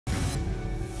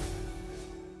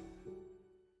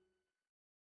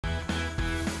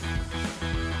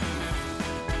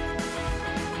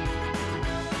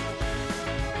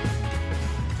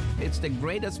It's the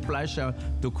greatest pleasure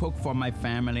to cook for my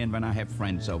family and when I have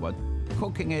friends over.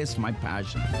 Cooking is my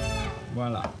passion.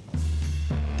 Voila.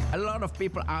 A lot of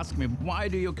people ask me, why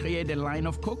do you create a line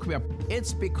of cookware?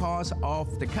 It's because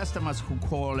of the customers who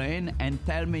call in and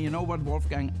tell me, you know what,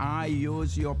 Wolfgang, I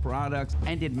use your products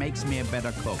and it makes me a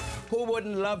better cook. Who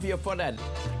wouldn't love you for that?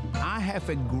 I have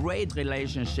a great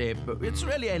relationship. It's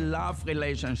really a love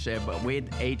relationship with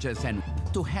HSN.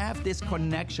 To have this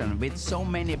connection with so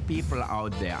many people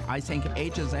out there, I think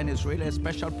HSN is really a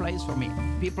special place for me.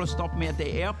 People stop me at the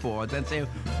airport and say,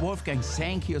 Wolfgang,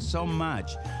 thank you so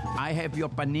much. I have your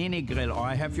panini grill or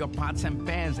I have your pots and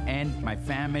pans, and my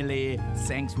family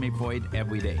thanks me for it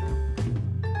every day.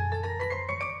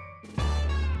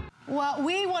 Well,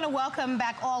 we want to welcome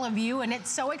back all of you, and it's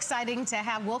so exciting to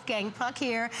have Wolfgang Puck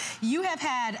here. You have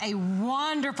had a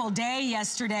wonderful day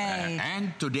yesterday.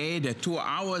 And today, the 2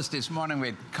 hours this morning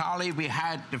with Carly, we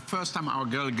had the first time our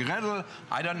girl griddle.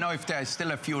 I don't know if there's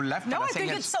still a few left. No, but I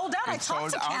think it's sold out. I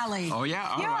talked to Callie. Oh, yeah?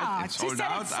 All right. It's sold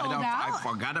out. I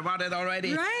forgot about it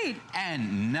already. Right.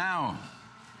 And now,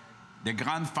 the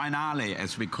grand finale,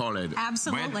 as we call it.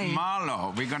 Absolutely. With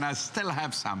Marlo, we're gonna still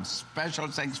have some special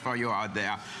things for you out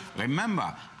there.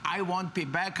 Remember, I won't be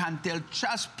back until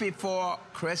just before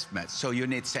Christmas. So you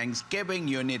need Thanksgiving,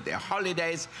 you need the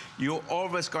holidays, you're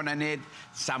always gonna need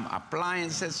some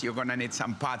appliances, you're gonna need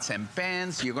some pots and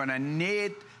pans, you're gonna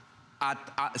need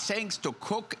things to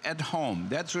cook at home.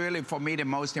 That's really, for me, the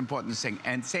most important thing.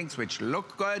 And things which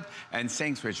look good and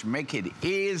things which make it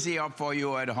easier for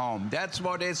you at home. That's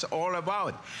what it's all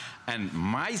about. And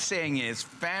my saying is,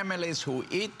 families who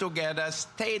eat together,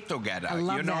 stay together. I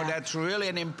love you know, that. that's really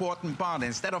an important part.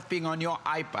 Instead of being on your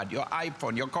iPad, your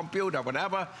iPhone, your computer,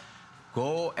 whatever,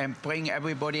 go and bring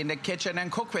everybody in the kitchen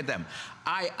and cook with them.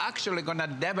 I actually gonna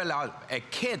develop a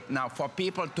kit now for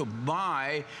people to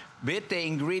buy with the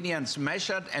ingredients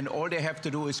measured, and all they have to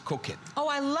do is cook it. Oh,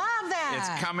 I love that.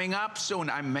 It's coming up soon.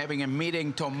 I'm having a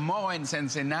meeting tomorrow in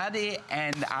Cincinnati,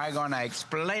 and I'm gonna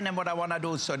explain them what I wanna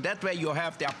do, so that way you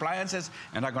have the appliances,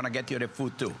 and I'm gonna get you the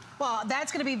food too. Well,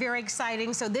 that's gonna be very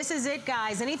exciting. So this is it,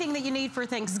 guys. Anything that you need for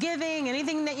Thanksgiving,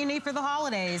 anything that you need for the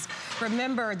holidays,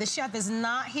 remember, the chef is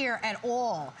not here at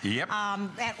all. Yep.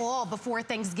 At all before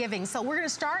Thanksgiving. So we're gonna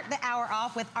start the hour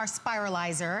off with our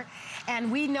spiralizer,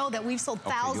 and we know that we've sold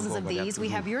thousands of these. We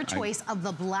have your choice of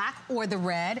the black or the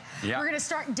red. Yeah. We're gonna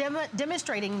start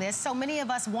demonstrating this. So many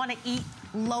of us wanna eat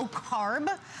low carb.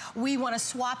 We wanna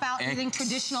swap out eating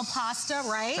traditional pasta,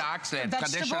 right? Exactly.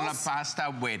 Traditional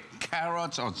pasta with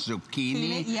carrots or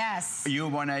zucchini. Yes. You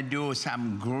wanna do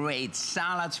some great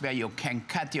salads where you can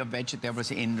cut your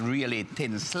vegetables in really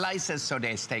thin slices so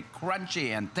they stay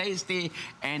crunchy and tasty,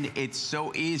 and it's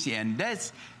so easy. And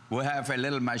this, we have a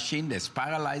little machine, the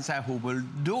spiralizer, who will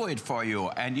do it for you.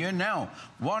 And you know,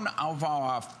 one of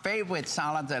our favorite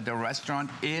salads at the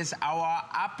restaurant is our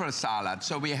apple salad.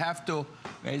 So we have to,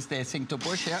 where's the thing to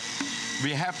push here?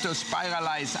 We have to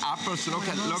spiralize apples. Look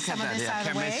at that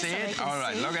here. Can we see it? All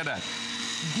right, look at that.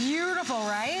 Beautiful,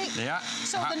 right? Yeah.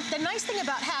 So the nice thing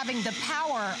about having the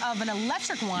power of an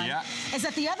electric one is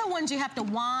that the other ones you have to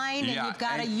wind and you've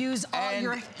got to use all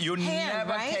your hand, you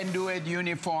never can do it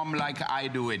uniform like I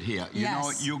do it here. You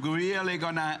know, you're really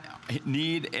gonna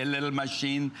need a little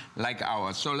machine like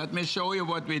ours. So let me show you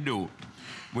what we do.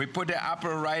 We put the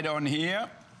apple right on here.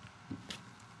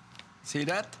 See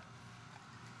that?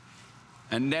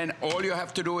 And then all you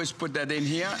have to do is put that in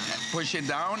here, push it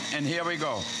down, and here we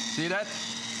go. See that?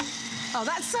 Oh,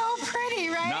 that's so pretty,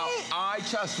 right? Now, I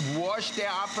just wash the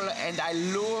apple and I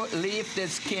leave the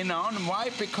skin on. Why?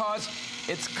 Because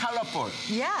it's colorful.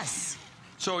 Yes.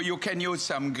 So you can use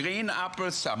some green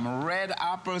apples, some red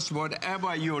apples,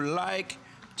 whatever you like.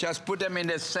 Just put them in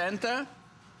the center,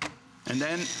 and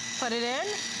then put it in,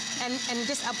 and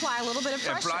just apply a little bit of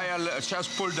pressure.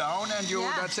 Just pull down, and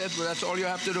that's it. That's all you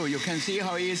have to do. You can see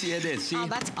how easy it is. See? Oh,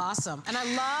 that's awesome. And I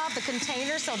love the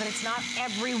container so that it's not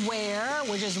everywhere,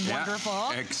 which is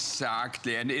wonderful.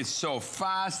 Exactly, and it's so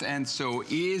fast and so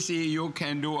easy. You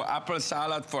can do apple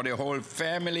salad for the whole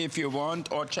family if you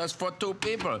want, or just for 2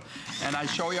 people. And I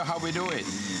show you how we do it.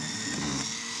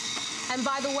 And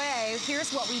by the way,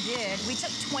 here's what we did. We took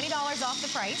 $20 off the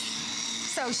price.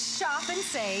 So shop and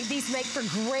save. These make for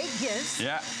great gifts.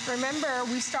 Yeah. Remember,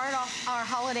 we started off our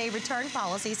holiday return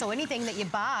policy, so anything that you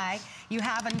buy, you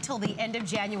have until the end of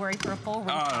January for a full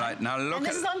refund. All right, now look and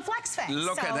this is on FlexFX.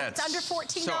 Look at that. It's under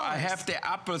 $14. So I have the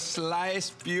apple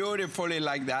sliced beautifully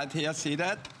like that here, see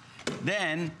that?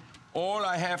 Then all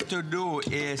I have to do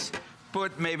is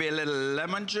put maybe a little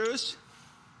lemon juice,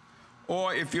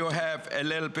 or if you have a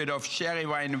little bit of cherry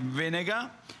wine vinegar,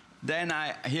 Then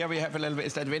here we have a little bit,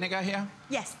 is that vinegar here?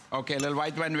 Yes. Okay, a little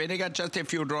white wine vinegar, just a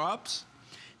few drops.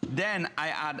 Then I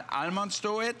add almonds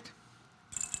to it.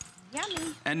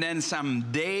 Yummy. And then some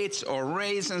dates or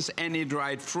raisins, any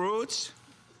dried fruits.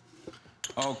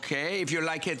 Okay, if you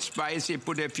like it spicy,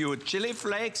 put a few chili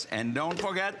flakes, and don't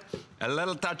forget a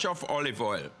little touch of olive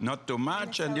oil. Not too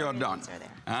much, and you're done.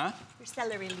 Huh? Your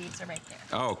celery leaves are right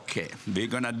there. Okay, we're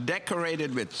gonna decorate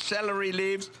it with celery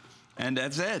leaves, and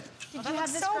that's it. Did you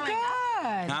have this so growing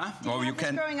up? Huh? Did you have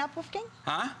this growing up, Wolfgang?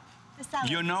 Huh?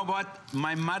 You know what?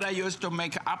 My mother used to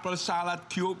make apple salad,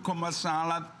 cucumber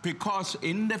salad, because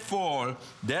in the fall,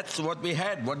 that's what we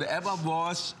had. Whatever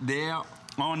was there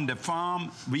on the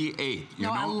farm, we ate, you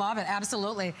know? I love it,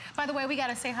 absolutely. By the way, we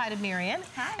gotta say hi to Marion.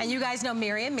 Hi. And you guys know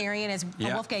Marion. Marion is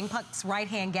Wolfgang Puck's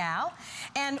right-hand gal.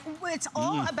 And it's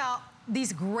all about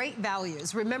these great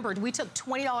values. Remember, we took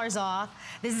 $20 off.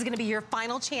 This is gonna be your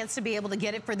final chance to be able to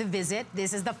get it for the visit.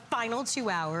 This is the final 2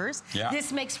 hours.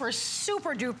 This makes for a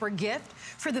super duper gift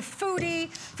for the foodie,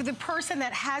 for the person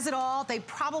that has it all. They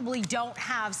probably don't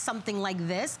have something like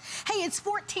this. Hey, it's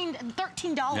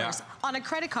 $13 on a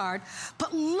credit card,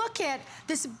 but look at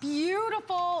this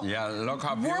beautiful, look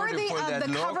how beautiful worthy of that the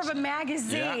looks. cover of a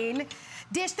magazine.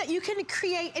 Dish that you can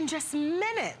create in just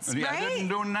minutes, right? I didn't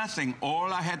do nothing.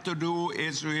 All I had to do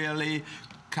is really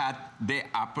cut the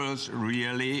apples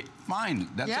really fine.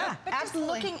 That's it. But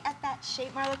absolutely. just looking at that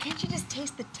shape, Marlo, can't you just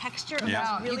taste the texture of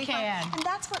Yeah, really you can. fun? And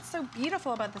that's what's so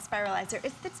beautiful about the spiralizer.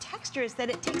 It's the texture, is that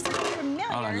it takes something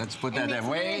familiar. All right, let's put that and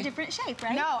away. makes it a different shape,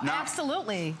 right? No,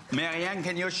 absolutely. Marianne,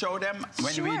 can you show them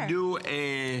when we do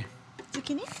a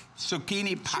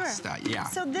zucchini pasta?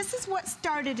 So this is what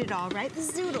started it all, right? The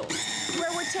zoodles,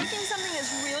 where we're taking something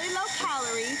that's really low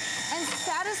calorie and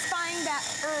satisfying that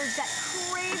urge, that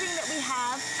craving that we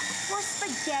have for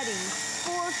spaghetti,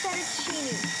 for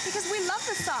fettuccine, because we love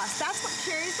the sauce. That's what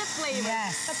carries the flavor.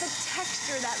 But the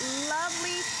texture, that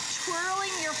lovely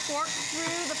twirling your fork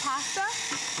through the pasta.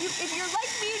 If you're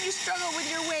like me and you struggle with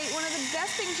your weight, one of the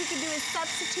best things you can do is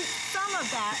substitute some of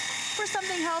that for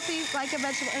something healthy like a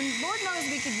vegetable. And Lord knows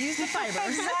we could use the fiber.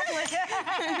 Exactly.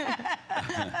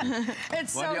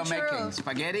 It's what so are you true. making?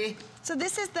 Spaghetti? So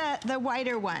this is the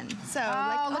whiter one. So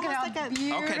look at how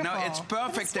beautiful. Okay, no, it's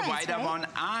perfect, the whiter one.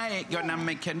 I gonna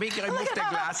make, can we remove the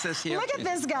glasses here? Look at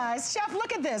this, guys. Chef,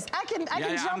 look at this. I can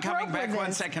jump I'm coming rope back with 1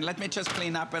 this. second. Let me just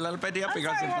clean up a little bit here,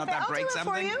 because sorry, if not, I I'll break do it for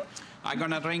something. you. I'm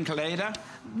gonna drink later.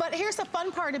 But here's the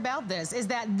fun part about this, is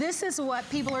that this is what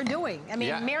people are doing. I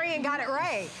mean, Marion got it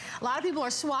right. A lot of people are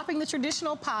swapping the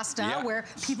traditional pasta, where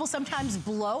people sometimes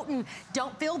bloat and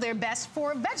don't feel their best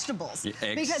for vegetables.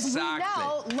 Because we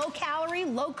know low calorie,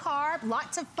 low carb,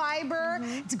 lots of fiber.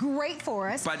 It's great for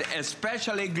us. But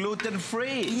especially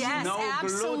gluten-free. Yes, no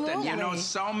absolutely. gluten. You know,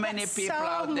 so many people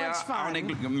out there.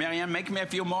 Marianne, make me a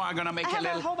few more. I'm gonna make a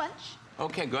little. A whole bunch.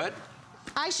 Okay, good.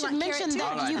 I should mention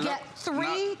that you get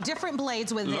 3 different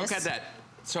blades with this. Look at that.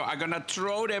 So I'm gonna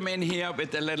throw them in here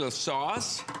with a little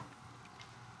sauce.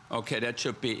 Okay, that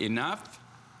should be enough.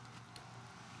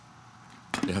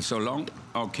 They're so long.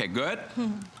 Okay, good.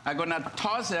 I'm gonna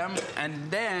toss them and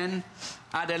then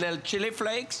add a little chili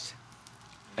flakes,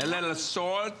 a little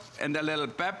salt, and a little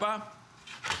pepper.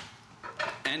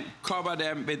 And cover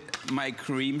them with my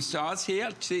cream sauce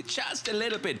here. See, just a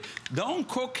little bit. Don't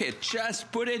cook it,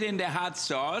 just put it in the hot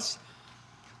sauce.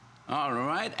 All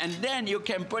right, and then you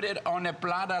can put it on a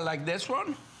platter like this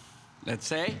one, let's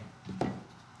say.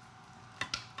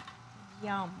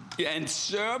 Yum. And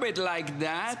serve it like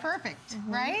that. It's perfect,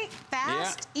 right?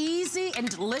 Fast, easy, and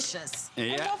delicious.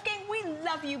 And Wolfgang, we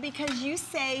love you because you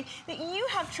say that you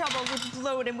have trouble with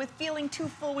bloat and with feeling too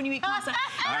full when you eat pasta.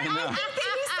 I know. I think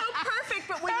that he's so perfect,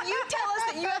 but when you tell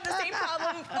us that you have the same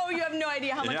problem, you have no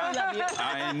idea how much we love you.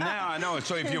 I know.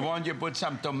 So if you want, you put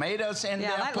some tomatoes in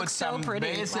there, that put looks some so pretty.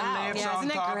 basil leaves on isn't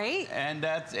top. it great? And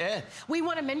that's it. We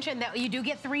want to mention that you do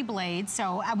get 3 blades,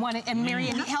 so I want to, and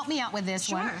Marianne, help me out with this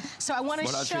one. So I want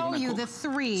to show you the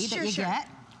 3 that you get.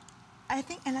 I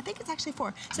think it's actually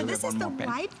 4. So this is the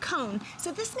wide cone.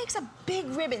 So this makes a big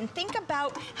ribbon. Think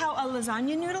about how a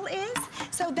lasagna noodle is.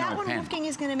 So that one, Wolfgang,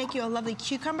 is going to make you a lovely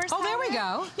cucumber salad. Oh, there we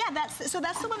go. Yeah, that's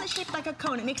the one that's shaped like a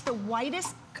cone. It makes the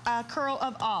widest curl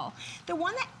of all. The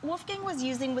one that Wolfgang was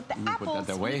using with the apples,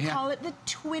 we call it the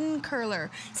twin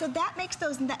curler. So that makes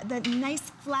those the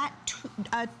nice flat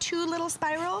 2 little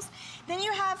spirals. Then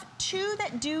you have 2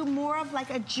 that do more of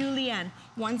like a julienne.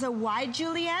 One's a wide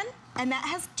julienne, And that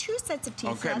has 2 sets of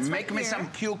teeth. Okay, so make me some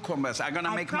cucumbers. I'm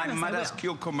gonna make my mother's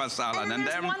cucumber salad. And then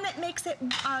there's one that makes it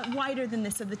wider than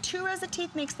this. So the 2 rows of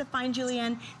teeth makes the fine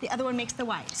julienne. The other one makes the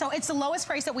white. So it's the lowest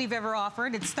price that we've ever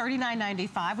offered. It's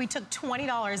 $39.95. We took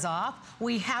 $20 off.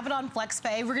 We have it on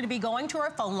FlexPay. We're gonna be going to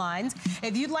our phone lines.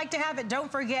 If you'd like to have it,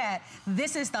 don't forget,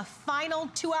 this is the final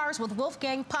 2 hours with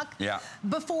Wolfgang Puck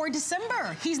before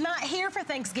December. He's not here for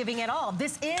Thanksgiving at all.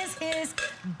 This is his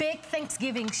big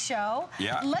Thanksgiving show.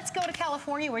 Let's go to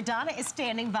California where Donna is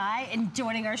standing by and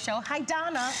joining our show. Hi,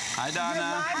 Donna. Hi, Donna. You're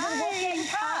live with Wolfgang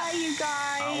Puck. Hi, you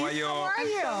guys. How are you? How are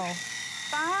you?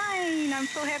 Fine. I'm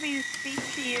so happy to speak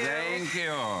to you. Thank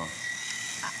you.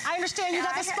 I understand you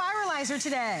got the spiralizer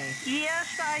today.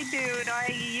 Yes, I do.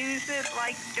 I use it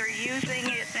like they're using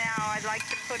it now. I like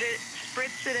to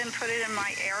spritz it and put it in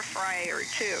my air fryer,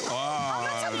 too. Oh,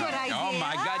 that's a good idea. Oh,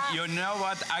 my God. You know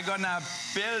what? I'm going to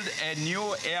build a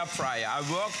new air fryer. I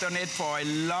worked on it for a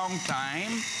long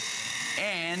time,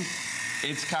 and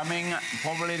it's coming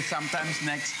probably sometimes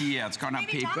next year. It's going to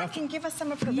be... Donna can give us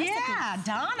some of her recipes. Yeah,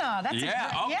 Donna. That's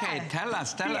okay. Tell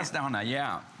us,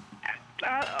 Donna,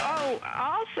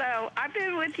 also, I've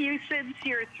been with you since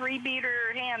your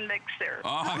 3-beater hand mixer.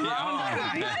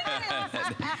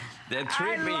 The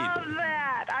 3-beat. I love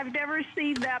that. I've never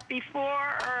seen that before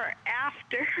or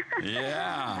after.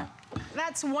 Yeah.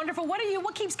 That's wonderful. What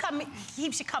keeps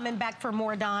you coming back for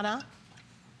more, Donna?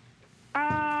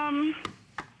 I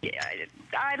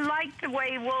like the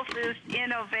way Wolf is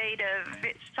innovative.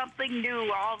 It's something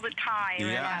new all the time.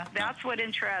 Yeah. That's what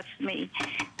interests me.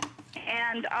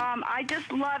 And I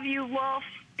just love you, Wolf,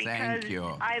 because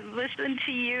I listen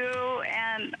to you,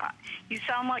 and you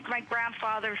sound like my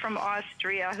grandfather from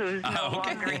Austria, who's no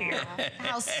longer here.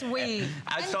 How sweet!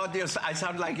 I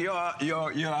sound like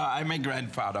I'm my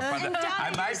grandfather, but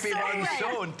I might be one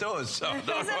soon too. So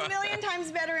he's a million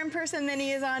times better in person than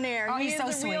he is on air. Oh, he's so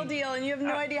the sweet. real deal, and you have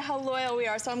no idea how loyal we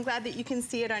are. So I'm glad that you can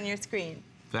see it on your screen.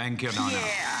 Thank you, Donna. Yeah.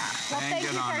 Well, thank you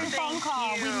for your phone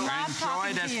call. We love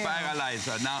talking to you. Enjoy the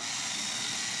spiralizer. Now,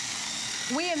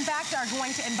 we, in fact, are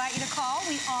going to invite you to call.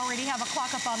 We already have a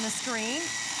clock up on the screen.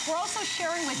 We're also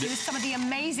sharing with you some of the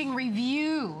amazing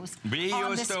reviews we on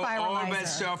used this to spiralizer. always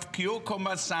serve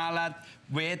cucumber salad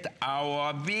with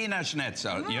our Wiener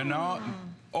Schnitzel, you know,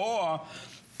 or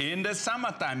in the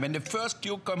summertime, when the first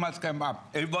cucumbers came up,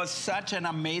 it was such an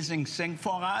amazing thing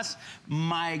for us.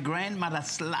 My grandmother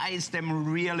sliced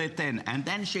them really thin, and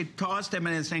then she tossed them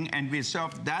in a thing, and we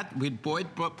served that with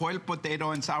boiled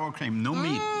potato and sour cream, no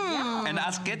meat. And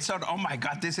us kids thought, oh my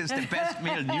God, this is the best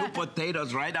meal, new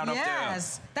potatoes right out of the earth.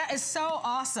 Yes, that is so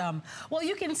awesome. Well,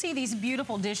 you can see these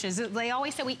beautiful dishes. They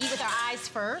always say we eat with our eyes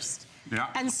first. Yeah.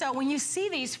 And so when you see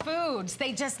these foods,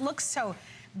 they just look so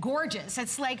gorgeous.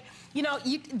 It's like, you know,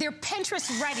 they're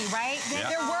Pinterest ready, right?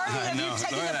 They're worthy of you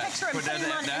taking a picture and putting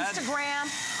them on Instagram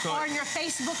or on your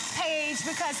Facebook page,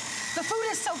 because the food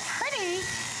is so pretty,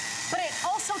 but it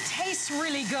also tastes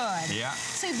really good. Yeah.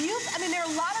 So I mean, there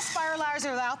are a lot of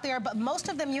spiralizers out there, but most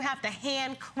of them you have to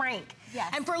hand crank. Yes.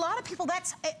 And for a lot of people,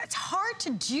 it's hard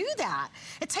to do that.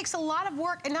 It takes a lot of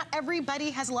work, and not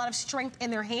everybody has a lot of strength in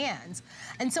their hands.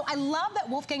 And so I love that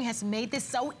Wolfgang has made this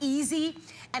so easy,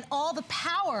 and all the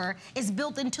power is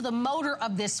built into the motor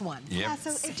of this one. Yep. Yeah,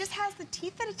 so it just has the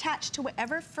teeth that attach to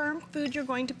whatever firm food you're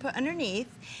going to put underneath,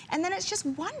 and then it's just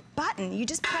one button. You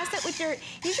just press it with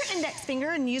use your index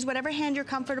finger and use whatever hand you're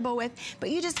comfortable with, but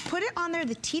you just put it on there,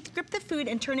 the teeth grip the food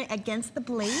and turn it against the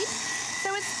blade. So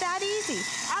it's that easy.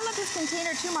 I love this container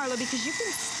too, Marlo, because you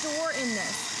can store in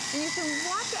this. And you can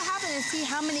watch it happen and see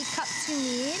how many cups you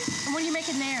need. And what are you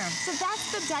making there? So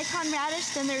that's the daikon radish,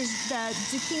 then there's the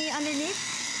zucchini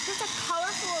underneath. Just a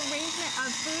colorful arrangement of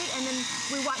food, and then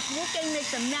we watch Wolfgang make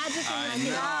the magic in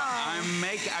the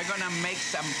I'm gonna make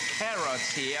some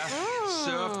carrots here.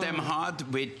 Serve them hot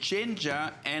with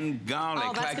ginger and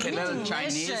garlic, like a little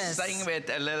Chinese thing with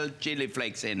a little chili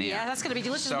flakes in here. Yeah, that's gonna be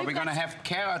delicious. So we're gonna have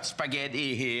carrot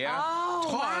spaghetti here.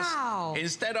 Oh, wow.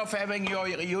 Instead of having your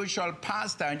usual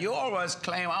pasta, and you always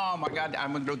claim, oh my God,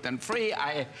 I'm gluten-free.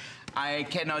 I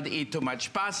cannot eat too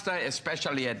much pasta,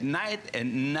 especially at night,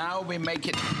 and now we make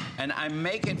it, and I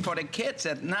make it for the kids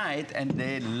at night, and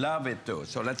they love it too.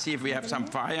 So let's see if we have some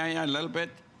fire here a little bit.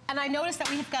 And I noticed that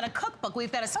we've got a cookbook.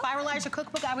 We've got a spiralizer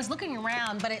cookbook. I was looking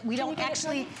around, but we don't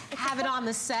actually have it on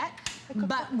the set,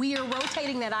 but we are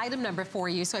rotating that item number for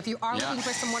you. So if you are looking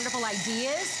for some wonderful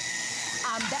ideas,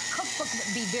 that cookbook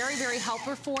would be very, very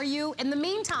helpful for you. In the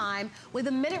meantime, with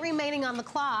a minute remaining on the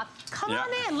clock, come on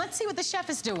in. Let's see what the chef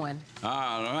is doing.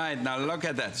 All right, now look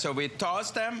at that. So we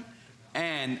toss them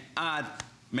and add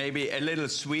maybe a little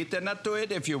sweetener to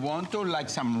it if you want to, like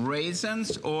some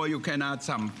raisins, or you can add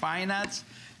some pine nuts.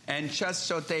 and just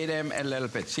saute them a little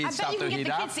bit. See, I bet you can get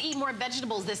the kids to eat more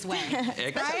vegetables this way.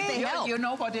 Right? You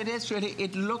know what it is, really?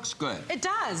 It looks good. It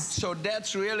does. So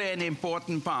that's really an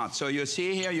important part. So you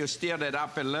see here, you stir that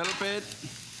up a little bit.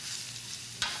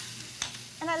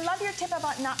 And I love your tip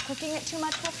about not cooking it too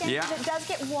much, Wolfgang, because it does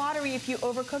get watery if you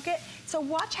overcook it. So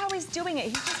watch how he's doing it.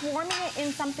 He's just warming it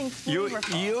in something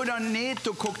flavorful. You don't need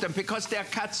to cook them because they're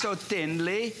cut so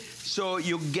thinly. So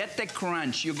you get the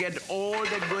crunch, you get all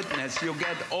the goodness, you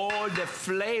get all the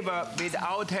flavor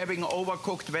without having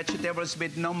overcooked vegetables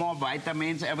with no more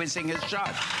vitamins. Everything is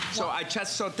sharp. So I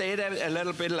just saute them a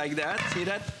little bit like that. See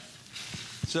that?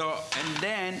 So, and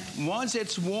then once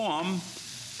it's warm,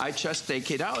 I just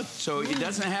take it out. So it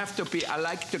doesn't have to be, I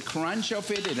like the crunch of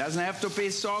it. It doesn't have to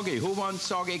be soggy. Who wants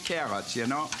soggy carrots, you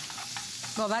know?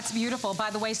 Well, that's beautiful.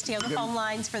 By the way, stay on the phone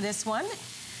lines for this one.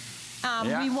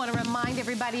 We want to remind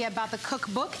everybody about the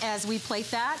cookbook as we plate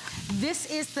that. This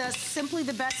is the Simply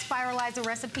the Best Spiralizer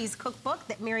Recipes cookbook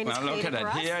that Marian has created for us.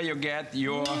 Look at it. Here you get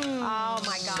your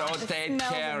sauteed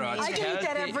carrots. I can eat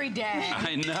that every day.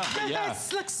 I know, yeah.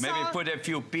 Maybe put a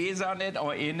few peas on it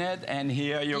or in it, and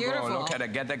here you go. Look at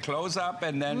it. Get a close-up,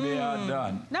 and then we are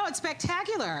done. No, it's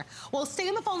spectacular. Well, stay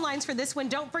on the phone lines for this one.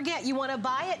 Don't forget, you want to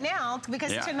buy it now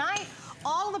because tonight,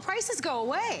 all the prices go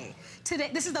away. Today,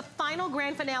 this is the final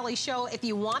grand finale show. If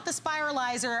you want the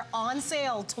Spiralizer on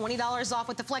sale, $20 off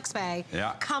with the FlexPay.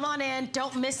 Come on in,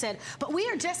 don't miss it. But we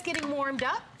are just getting warmed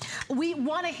up. We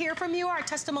want to hear from you. Our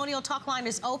testimonial talk line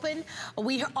is open.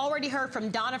 We already heard from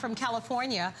Donna from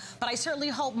California, but I certainly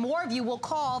hope more of you will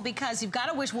call because you've got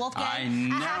to wish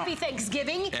Wolfgang a happy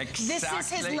Thanksgiving. This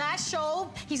is his last show.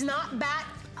 He's not back,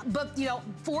 but you know,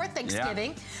 for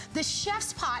Thanksgiving. The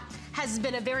chef's pot has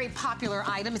been a very popular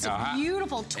item. It's a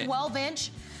beautiful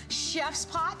 12-inch chef's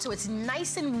pot, so it's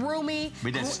nice and roomy.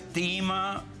 With a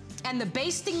steamer. And the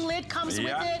basting lid comes with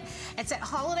it. It's at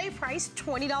holiday price,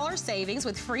 $20 savings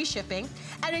with free shipping.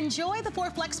 And enjoy the 4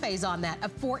 FlexPays on that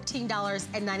of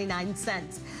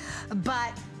 $14.99.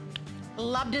 But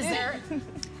love dessert.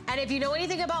 And if you know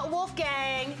anything about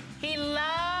Wolfgang, he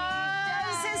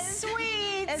loves his sweets.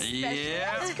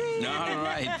 Ice cream. All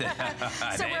right.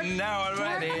 So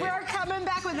we're coming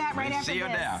back with that right after this. See you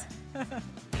there.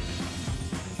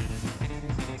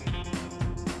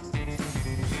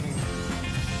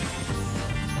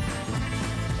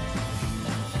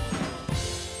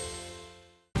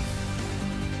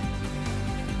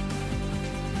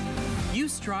 You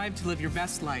strive to live your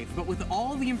best life, but with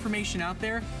all the information out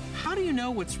there, how do you know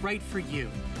what's right for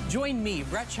you? Join me,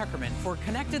 Brett Schuckerman, for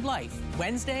Connected Life,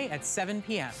 Wednesday at 7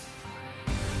 p.m.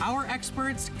 Our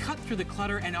experts cut through the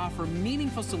clutter and offer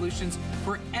meaningful solutions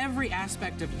for every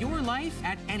aspect of your life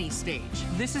at any stage.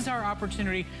 This is our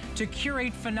opportunity to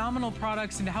curate phenomenal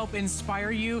products and to help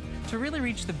inspire you to really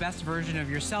reach the best version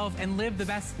of yourself and live the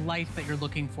best life that you're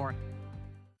looking for.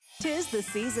 'Tis the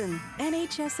season, and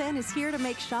HSN is here to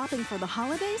make shopping for the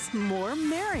holidays more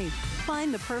merry.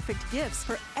 Find the perfect gifts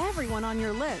for everyone on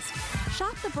your list.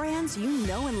 Shop the brands you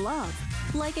know and love,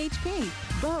 like HP,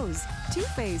 Bose, Too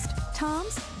Faced,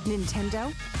 Tom's,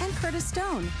 Nintendo, and Curtis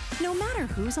Stone. No matter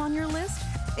who's on your list,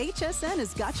 HSN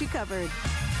has got you covered.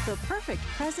 The perfect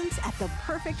presents at the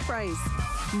perfect price.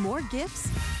 More gifts,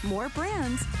 more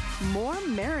brands, more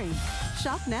merry.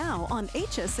 Shop now on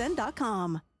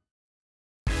hsn.com.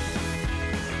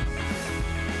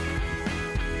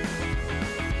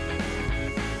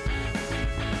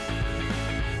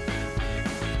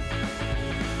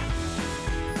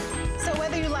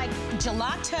 Whether you like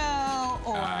gelato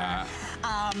or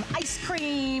ice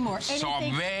cream or anything.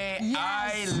 Sorbet,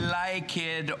 I like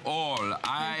it all.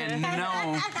 I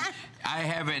know. I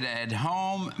have it at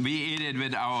home. We eat it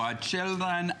with our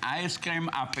children. Ice cream,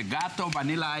 affogato,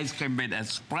 vanilla ice cream with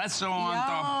espresso on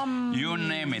top. You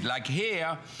name it. Like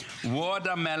here,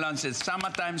 watermelons. It's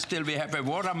summertime still. We have a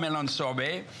watermelon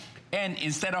sorbet. And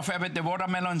instead of having the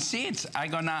watermelon seeds, I'm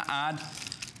going to add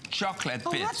chocolate bits.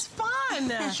 Oh, that's fun.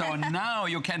 So now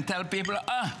you can tell people,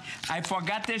 I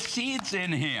forgot the seeds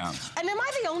in here. And am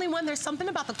I the only one? There's something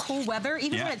about the cool weather.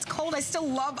 Even when it's cold, I still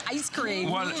love ice cream.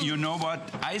 Well, you know what?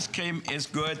 Ice cream is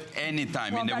good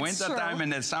anytime. In the wintertime, in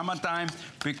the summertime,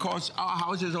 because our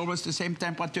house is always the same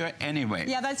temperature anyway.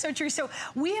 Yeah, that's so true. So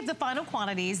we have the final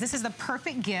quantities. This is the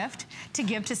perfect gift to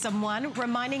give to someone,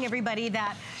 reminding everybody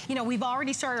that, you know, we've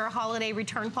already started our holiday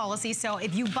return policy. So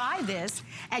if you buy this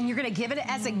and you're going to give it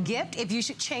as a great gift. If you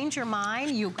should change your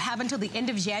mind, you have until the end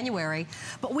of January.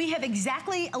 But we have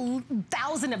exactly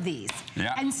 1,000 of these.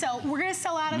 Yeah. And so we're gonna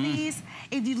sell out of these.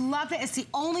 If you love it, it's the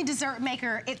only dessert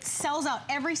maker. It sells out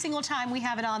every single time we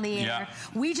have it on the air. Yeah.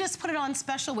 We just put it on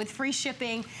special with free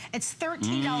shipping. It's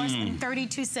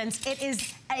 $13.32. It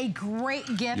is a great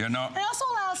gift. You know, it also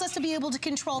allows us to be able to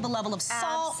control the level of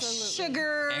salt,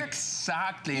 sugar.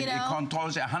 Exactly. It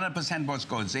controls 100% what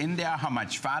goes in there, how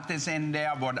much fat is in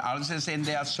there, what else is in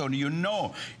there. So you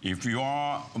know, if you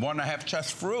want to have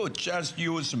just fruit, just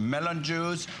use melon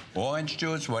juice, orange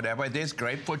juice, whatever it is,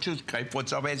 grapefruit juice.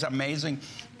 Grapefruit's always amazing.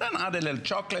 Then add a little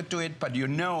chocolate to it, but you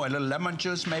know, a little lemon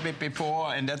juice maybe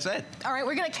before, and that's it. All right,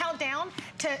 we're gonna count down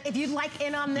to, if you'd like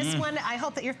in on this one, I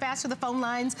hope that you're fast with the phone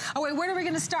lines. Oh wait, where are we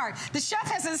gonna start? The chef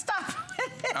hasn't stopped.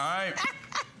 All right.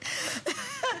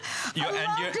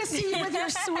 I love to see you with your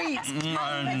sweets.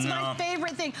 It's my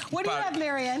favorite thing. What do you have,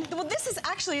 Marianne? Well, this is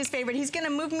actually his favorite. He's going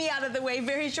to move me out of the way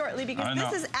very shortly because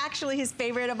this is actually his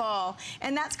favorite of all.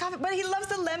 And that's coffee, but he loves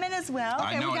the lemon as well.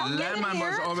 I know, lemon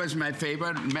was always my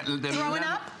favorite. Throwing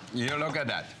up? You look at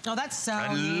that. Oh, that's so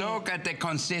And look at the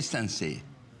consistency.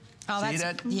 Oh, see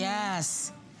that?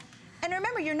 Yes. And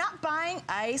remember, you're not buying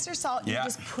ice or salt. You're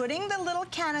just putting the little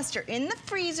canister in the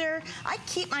freezer. I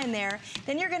keep mine there.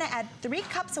 Then you're going to add 3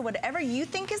 cups of whatever you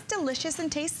think is delicious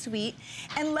and tastes sweet,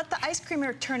 and let the ice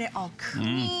creamer turn it all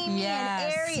creamy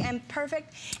and airy and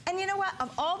perfect. And you know what? Of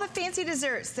all the fancy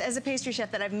desserts as a pastry chef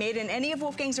that I've made in any of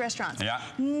Wolfgang's restaurants,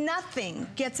 nothing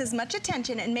gets as much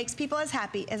attention and makes people as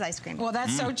happy as ice cream. Well,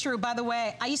 that's so true. By the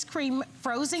way, ice cream,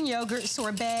 frozen yogurt,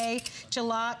 sorbet,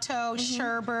 gelato,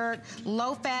 sherbet,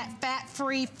 low-fat,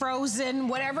 fat-free, frozen,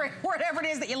 whatever it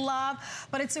is that you love.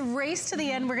 But it's a race to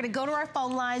the end. We're going to go to our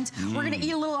phone lines. We're going to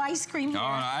eat a little ice cream here. Oh,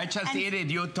 I just eat it.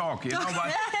 You talk. You know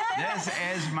what? This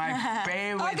is my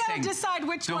favorite thing. I got to decide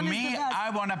which one is the best. To me,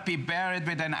 I want to be buried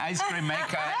with an ice cream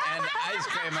maker and ice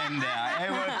cream in there.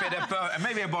 It would be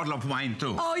maybe a bottle of wine,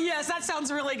 too. Oh, yes. That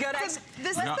sounds really good. This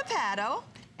is the paddle.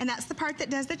 And that's the part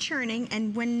that does the churning.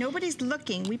 And when nobody's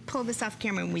looking, we pull this off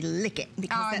camera and we lick it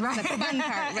because that's the fun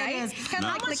part, right? It's kind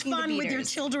of like licking fun with your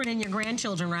children and your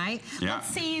grandchildren, right? Yeah. Let's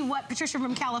see what Patricia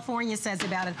from California says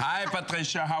about it. Hi,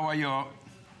 Patricia. How are you?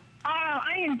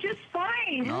 I am just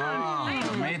fine.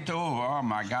 Oh, me too. Oh,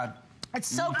 my God. It's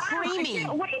so creamy. I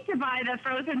can't wait to buy the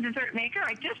frozen dessert maker.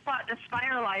 I just bought the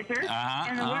spiralizer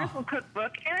and the wonderful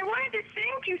cookbook. And I wanted to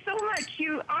thank you so much.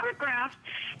 You autographed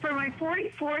for my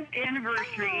 44th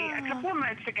anniversary a couple of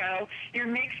months ago your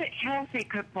Makes It Healthy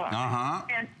cookbook.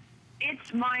 And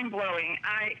it's mind-blowing.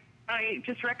 I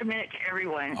just recommend it to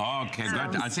everyone. Okay,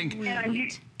 good. I think...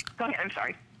 go ahead, I'm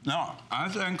sorry. No, I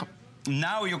think...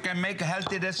 Now you can make a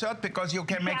healthy dessert because you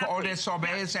can make all the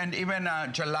sorbets and even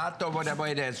gelato, whatever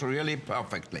it is, really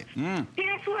perfectly.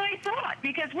 That's what I thought,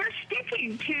 because we're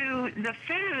sticking to the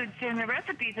foods and the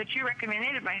recipes that you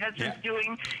recommended. My husband's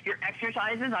doing your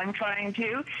exercises. I'm trying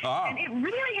to. And it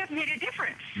really has made a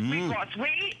difference. We've lost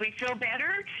weight. We feel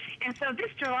better. And so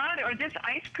this gelato or this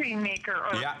ice cream maker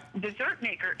or dessert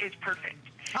maker is perfect.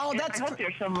 Oh, that's... I hope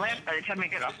there's some left by the time I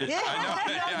get off.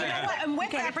 And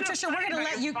with that, Patricia, we're going to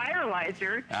let you...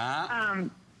 Spiralizer.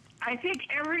 I think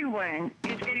everyone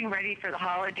is getting ready for the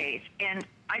holidays, and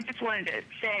I just wanted to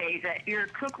say that your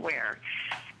cookware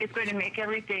is going to make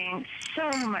everything so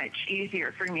much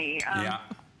easier for me.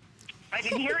 I've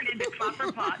inherited the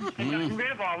copper pots. I've gotten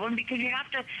rid of all of them because you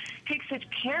have to take such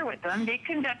care with them. They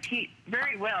conduct heat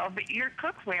very well, but your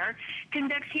cookware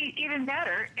conducts heat even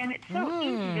better, and it's so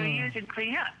easy to use and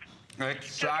clean up.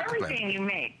 Exactly. So everything you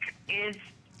make is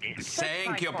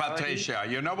Thank you, Patricia.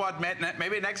 You know what?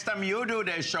 Maybe next time you do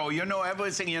the show, you know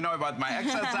everything. You know about my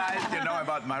exercise. You know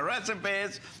about my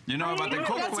recipes. You know about the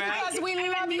cookware. That's because we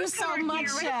love you so much,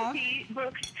 Chef.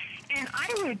 Books, and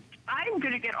I'm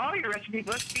going to get all your recipe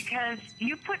books because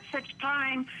you put such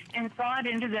time and thought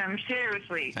into them.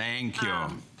 Seriously. Thank you.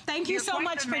 Thank you so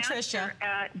much, Patricia.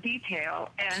 Detail,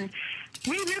 and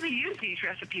we really use these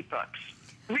recipe books.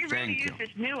 We really use this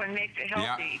new and makes it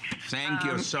healthy. Thank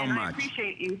you so much. I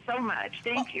appreciate you so much.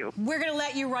 Thank you. We're going to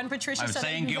let you run, Patricia, so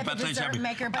that you can get the dessert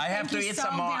maker. But I have to eat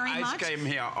some more ice cream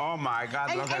here. Oh, my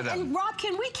God, look at that. And Rob,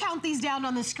 can we count these down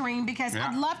on the screen? Because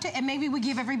I'd love to, and maybe we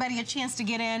give everybody a chance to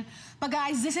get in. But,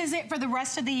 guys, this is it for the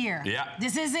rest of the year.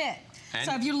 This is it.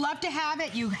 So if you love to have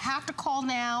it, you have to call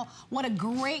now. What a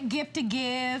great gift to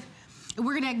give.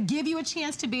 We're gonna give you a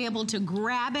chance to be able to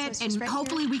grab it, so and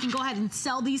hopefully we can go ahead and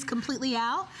sell these completely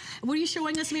out. What are you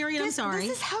showing us, Marian? I'm sorry.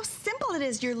 This is how simple it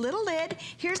is. Your little lid.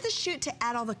 Here's the chute to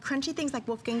add all the crunchy things, like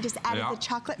Wolfgang just added the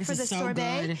chocolate for the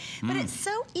sorbet. But it's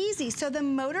so easy. So the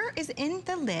motor is in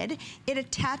the lid. It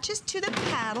attaches to the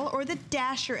paddle, or the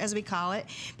dasher as we call it.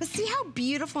 But see how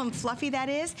beautiful and fluffy that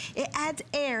is? It adds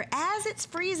air as it's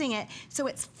freezing it, so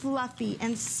it's fluffy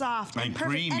and soft and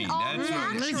perfect creamy. and all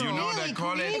natural. You know they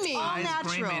call it ice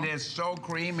natural. cream. It is so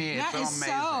creamy. That it's is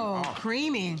amazing. so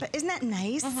creamy. But isn't that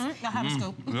nice? I'll have a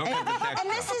scoop. Look at the texture. And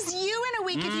this is you in a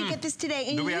week if you get this today.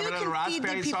 And Do we you have a little can feed the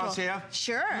raspberry people. sauce here?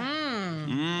 Sure.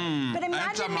 But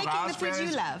imagine making the foods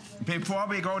you love. Before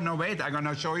we go, no wait, I'm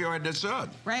gonna show you a dessert.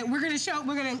 Right, we're gonna show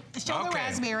the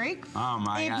raspberry. Oh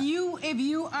my God. If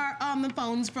you are on the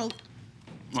phones for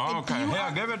Okay,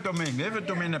 here, give it to me. Give it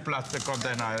to me in a plastic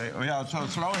container. Yeah, so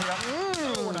slow here.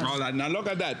 All right, now look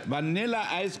at that. Vanilla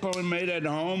ice cream made at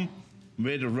home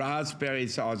with raspberry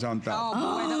sauce on top. Oh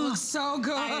boy, that looks so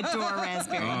good. I adore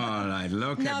raspberry. All right,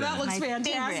 look at that. No, that looks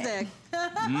fantastic.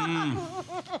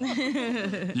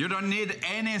 You don't need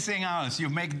anything else. You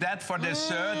make that for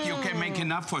dessert. You can make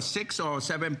enough for 6 or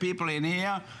 7 people in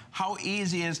here. How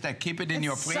easy is that? Keep it in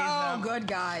your freezer. So good,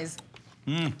 guys.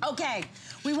 Okay,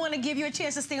 we want to give you a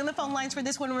chance to stay on the phone lines for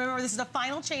this one. Remember, this is a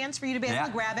final chance for you to be able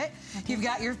to grab it. You've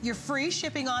got your free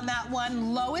shipping on that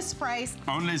one, lowest price.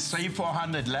 Only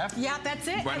 300-400 left. Yeah, that's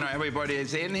it. When everybody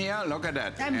is in here, look at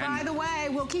that. And by the way,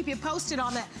 we'll keep you posted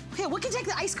on that. Here, we can take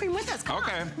the ice cream with us. Come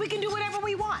on. We can do whatever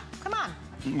we want. Come on.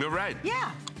 You're right.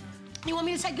 Yeah. You want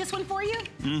me to take this one for you?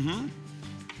 Mm-hmm.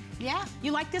 Yeah?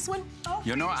 You like this one? Oh,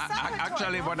 you know,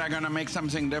 actually, what I'm going to make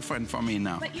something different for me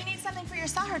now. But you need something for your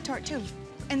Sachertorte, too,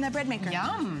 in the bread maker.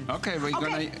 Yum. Okay, we're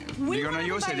gonna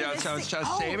use it.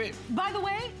 Just save it. By the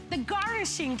way, the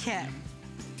garnishing kit.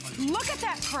 Look at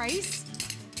that price.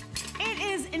 It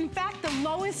is, in fact, the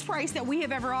lowest price that we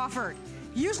have ever offered.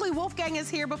 Usually Wolfgang is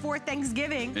here before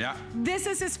Thanksgiving. Yeah. This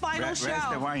is his final show. Where's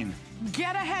the wine?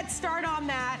 Get a head start on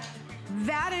that.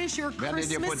 That is your Christmas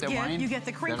gift. You get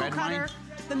the crinkle cutter,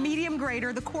 the medium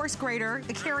grater, the coarse grater,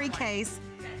 the carry case.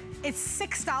 It's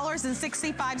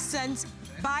 $6.65.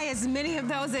 Buy as many of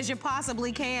those as you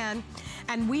possibly can.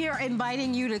 And we are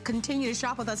inviting you to continue to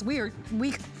shop with us. We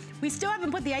still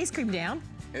haven't put the ice cream down.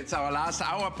 It's our last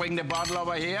hour. Bring the bottle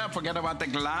over here. Forget about the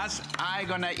glass. I'm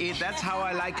gonna eat. That's how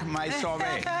I like my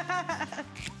sorbet.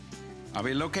 Are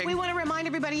we looking? We want to remind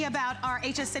everybody about our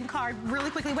HSN card really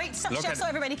quickly. Wait, so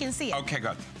everybody can see it. Okay,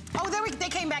 good. Oh, they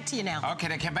came back to you now. Okay,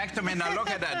 they came back to me. Now look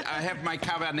at that. I have my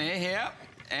Cabernet here,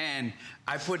 and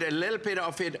I put a little bit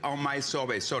of it on my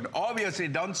sorbet. So obviously,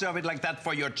 don't serve it like that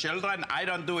for your children. I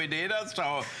don't do it either.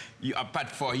 So, but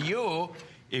for you,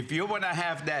 if you want to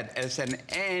have that as an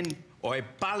end or a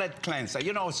palate cleanser,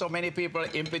 you know, so many people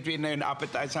in between an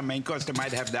appetizer and main course, they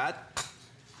might have that.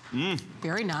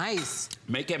 Very nice.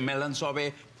 Make a melon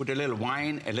sorbet, put a little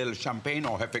wine, a little champagne,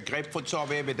 or have a grapefruit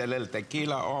sorbet with a little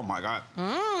tequila. Oh, my God.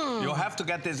 You have to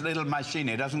get this little machine.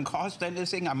 It doesn't cost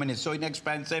anything. I mean, it's so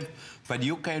inexpensive, but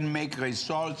you can make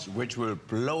results which will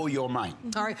blow your mind.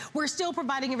 All right. We're still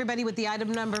providing everybody with the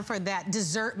item number for that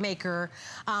dessert maker.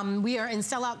 We are in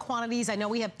sellout quantities. I know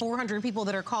we have 400 people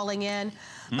that are calling in,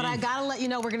 but I got to let you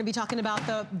know we're going to be talking about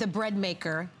the bread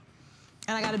maker,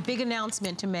 and I got a big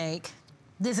announcement to make.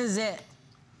 This is it.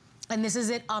 And this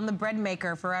is it on the bread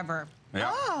maker forever.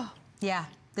 Yeah. Oh. Yeah,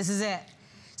 this is it.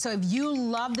 So if you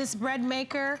love this bread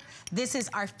maker, this is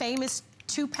our famous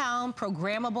 2-pound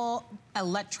programmable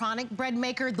electronic bread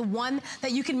maker, the one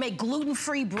that you can make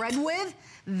gluten-free bread with.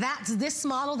 That's this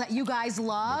model that you guys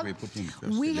love.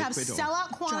 We have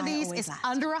sellout quantities. It's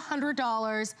under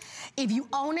 $100. If you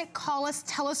own it, call us,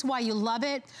 tell us why you love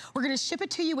it. We're gonna ship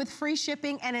it to you with free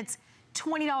shipping, and it's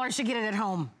 $20 to get it at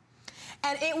home.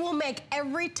 And it will make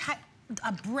every type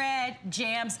of bread,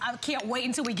 jams. I can't wait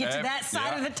until we get to that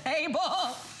side of the table.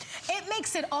 It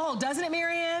makes it all, doesn't it,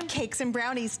 Marianne? Cakes and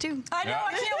brownies, too. I know,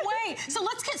 I can't wait. So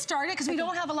let's get started, because we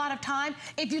don't have a lot of time.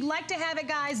 If you'd like to have it,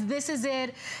 guys, this is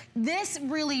it. This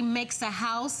really makes the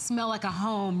house smell like a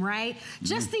home, right?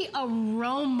 Just the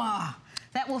aroma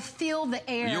that will fill the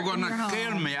air. You're gonna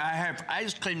kill me. I have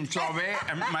ice cream sorbet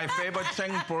and my favorite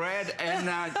thing, bread and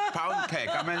pound cake.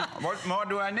 I mean, what more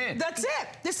do I need? That's it.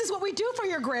 This is what we do for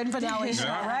your grand finale show,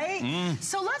 right?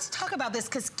 So let's talk about this,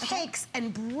 because cakes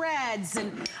and breads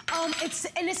and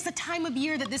it's the time of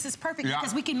year that this is perfect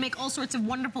because we can make all sorts of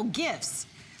wonderful gifts,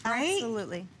 right?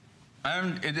 Absolutely.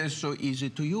 And it is so easy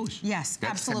to use. Yes,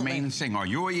 That's absolutely. the main thing. Or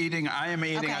you're eating, I am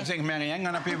eating. Okay. I think Marianne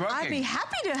gonna be working. I'd be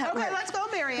happy to help. Okay, let's go,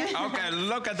 Marianne. Okay,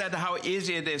 look at that, how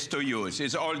easy it is to use.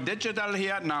 It's all digital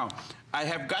here. Now, I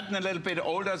have gotten a little bit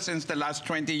older since the last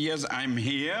 20 years I'm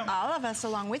here. All of us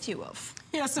along with you, Wolf.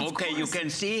 Yes, of Okay, course. you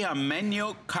can see a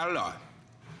menu color.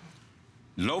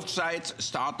 Loaf sides,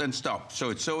 start and stop. So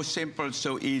it's so simple,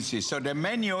 so easy. So the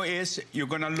menu is, you're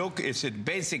gonna look, is it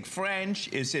basic French?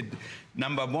 Is it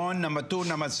number 1, number 2,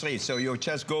 number 3? So you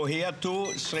just go here, 2,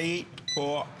 3,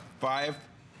 4, 5.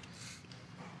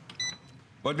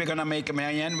 What we're gonna make,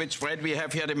 Marianne? Which bread we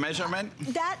have here, the measurement?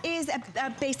 That is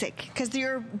a basic, because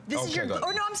this is your, good.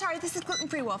 oh no, I'm sorry, this is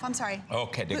gluten-free, Wolf, I'm sorry.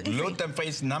 Okay, the gluten-free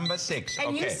is number 6. And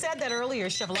okay. you said that earlier,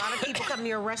 Chef. A lot of people come to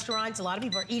your restaurants. A lot of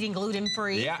people are eating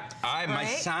gluten-free. Yeah, my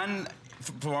son,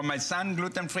 for my son,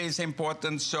 gluten-free is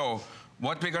important. So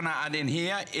what we're gonna add in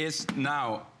here is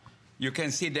now, you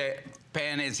can see the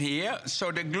pan is here.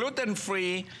 So the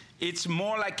gluten-free, it's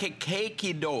more like a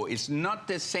cakey dough. It's not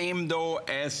the same dough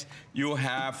as you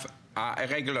have a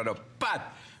regular dough. But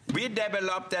we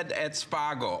developed that at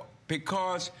Spargo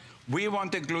because we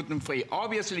want it gluten-free.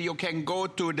 Obviously, you can go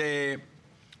to the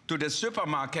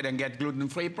supermarket and get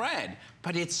gluten-free bread,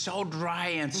 but it's so dry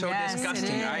and so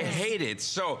disgusting. I hate it.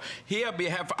 So here we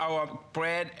have our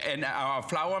bread and our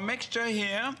flour mixture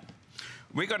here.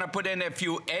 We're gonna put in a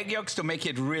few egg yolks to make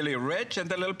it really rich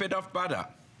and a little bit of butter.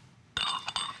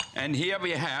 And here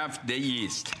we have the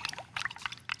yeast.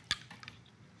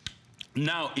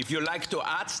 Now, if you like to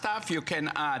add stuff, you can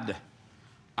add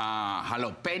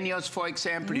jalapenos, for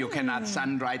example. You can add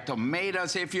sun-dried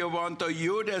tomatoes if you want to.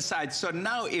 You decide. So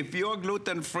now, if you're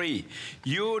gluten-free,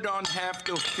 you don't have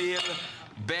to feel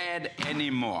bad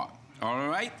anymore. All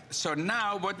right? So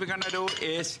now what we're going to do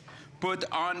is put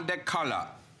on the color.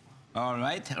 All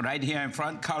right? Right here in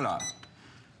front, color.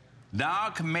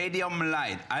 Dark, medium,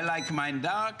 light. I like mine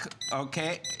dark.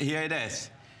 Okay, here it is.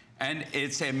 And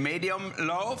it's a medium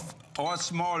loaf or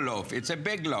small loaf. It's a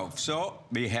big loaf. So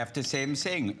we have the same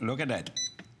thing. Look at that.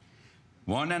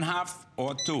 1.5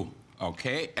 or 2.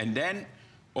 Okay, and then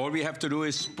all we have to do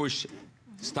is push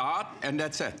start, and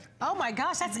that's it. Oh my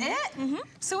gosh, that's it?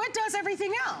 So it does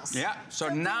everything else. Yeah, so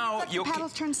now you can...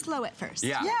 paddles turn slow at first.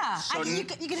 Yeah, so you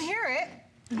can hear it.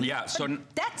 Yeah, so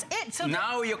that's it. So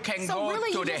now you can go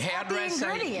to the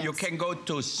hairdresser. You can go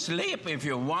to sleep if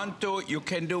you want to. You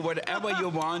can do whatever you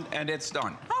want, and it's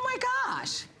done. Oh my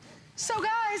gosh! So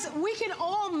guys, we can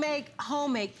all make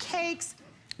homemade cakes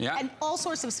and all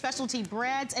sorts of specialty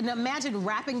breads. And imagine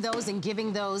wrapping those and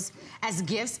giving those as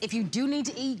gifts. If you do need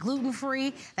to eat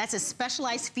gluten-free, that's a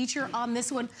specialized feature on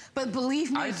this one. But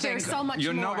believe me, there's so much more.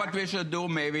 You know what we should do?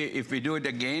 Maybe if we do it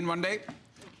again one day.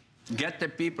 Get the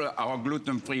people our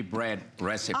gluten-free bread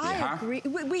recipe, I agree.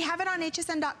 We have it on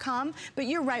hsn.com, but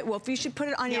you're right, Wolf. You should put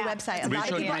it on your website.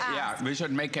 We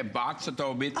should make a box with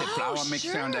the flour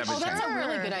mixture and everything. Oh, that's a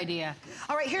really good idea.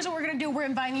 All right, here's what we're going to do. We're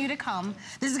inviting you to come.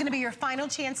 This is going to be your final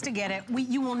chance to get it.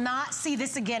 You will not see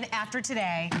this again after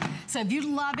today. So if you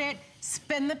love it,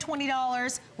 spend the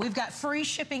 $20. We've got free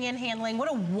shipping and handling. What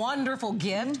a wonderful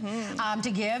gift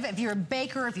to give. If you're a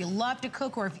baker, if you love to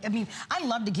cook, or I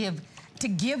love to give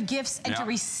gifts and to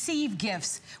receive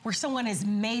gifts where someone has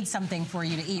made something for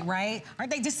you to eat, right?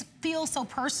 Aren't they just feel so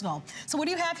personal? So what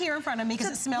do you have here in front of me,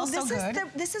 because it smells so good?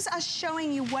 This is us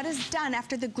showing you what is done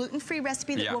after the gluten-free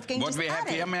recipe that Wolfgang just added. What we have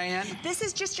here, Marianne? This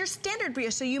is just your standard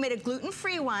brioche. So you made a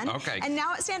gluten-free one, and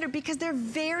now it's standard because they're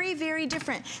very, very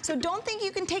different. So don't think you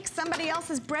can take somebody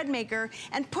else's bread maker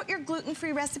and put your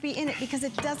gluten-free recipe in it, because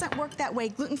it doesn't work that way.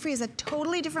 Gluten-free is a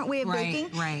totally different way of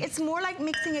baking. It's more like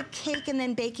mixing a cake and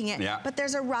then baking it. But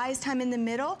there's a rise time in the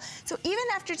middle. So even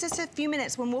after just a few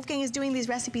minutes, when Wolfgang is doing these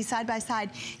recipes side by side,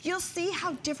 you'll see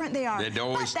how different they are. The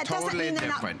dough is totally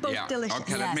different. Both delicious.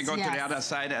 Okay, let me go to the other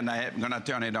side, and I'm gonna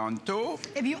turn it on too.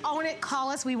 If you own it, call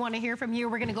us. We want to hear from you.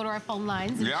 We're gonna go to our phone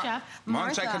lines. And Chef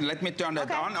Martha. 1 second, let me turn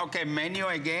that on. Okay, menu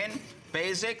again,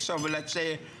 basic. So let's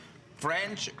say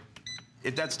French.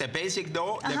 That's the basic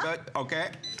dough.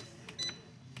 Okay.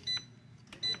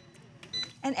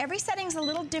 And every setting's a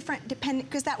little different,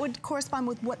 because that would correspond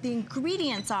with what the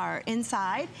ingredients are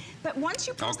inside. But once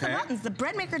you press the buttons, the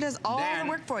bread maker does all the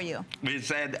work for you. We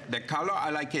said the color,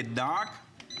 I like it dark.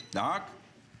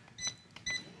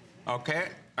 Okay,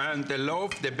 and the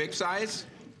loaf, the big size.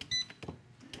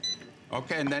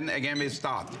 Okay, and then again we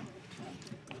start.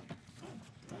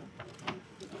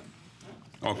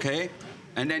 Okay,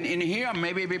 and then in here,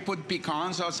 maybe we put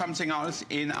pecans or something else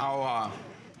in our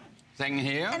thing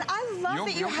here. And I love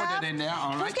that you have, put it in there,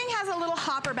 all right. Wolfgang has a little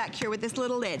hopper back here with this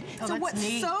little lid. So what's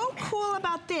so cool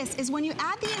about this is when you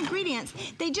add the ingredients,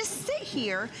 they just sit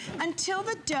here until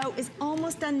the dough is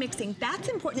almost done mixing. That's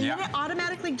important, and then it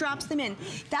automatically drops them in.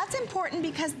 That's important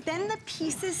because then the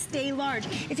pieces stay large.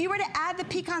 If you were to add the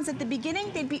pecans at the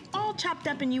beginning, they'd be all chopped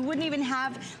up and you wouldn't even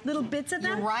have little bits of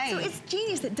them. You're right. So it's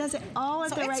genius. It does it all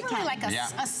at the right time. So it's really like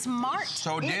a smart.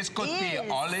 So this could be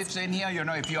olives in here. You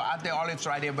know, if you add the olives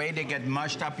right away, they get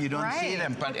mushed up. You don't see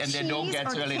them, but and they don't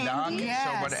get really dark.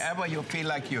 So whatever you feel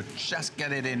like, you just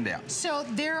get it in there. So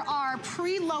there are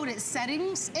preloaded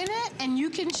settings in it, and you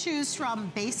can choose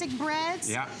from basic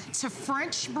breads to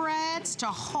French breads to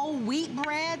whole wheat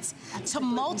breads to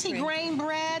multi-grain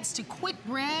breads to quick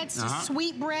breads to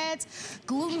sweet breads,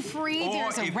 gluten-free.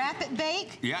 There's a rapid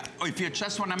bake. Yeah, or if you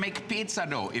just want to make pizza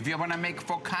dough, if you want to make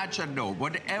focaccia dough,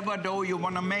 whatever dough you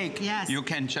want to make, you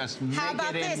can just make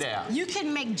it in there. You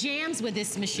can make jams with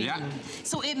this machine.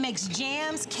 So it makes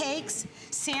jams, cakes,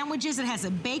 sandwiches. It has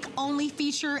a bake-only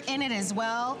feature in it as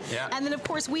well. And then, of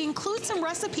course, we include some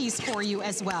recipes for you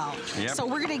as well. So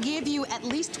we're going to give you at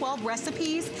least 12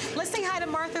 recipes. Let's say hi to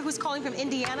Martha, who's calling from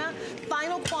Indiana.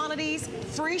 Final quantities,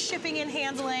 free shipping and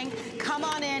handling. Come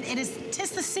on in.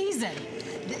 Tis the season.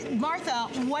 Martha,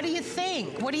 what do you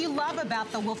think? What do you love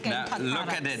about the Wolfgang Puck products?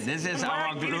 Look at it. This is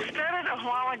our glue. You said it a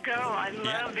while ago. I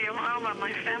love the aroma.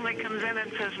 My family comes in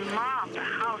and says, Mom, the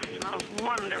house smells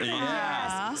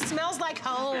wonderful. Smells like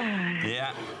home.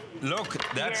 Look,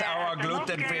 that's our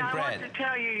gluten-free bread. I want to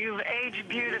tell you, you've aged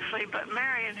beautifully, but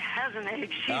Marion hasn't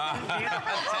aged. She's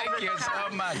beautiful. Thank you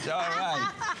so much. All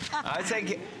right. I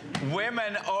think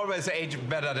women always age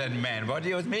better than men. What do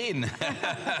you mean?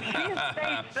 She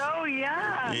stays so young.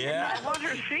 I want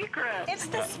her secret. It's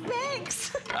the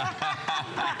Spanx.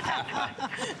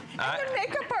 I'm a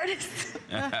makeup artist.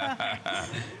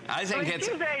 I think it's...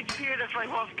 You've aged beautifully,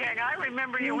 Wolfgang. I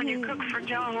remember you when you cooked for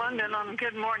Joan London on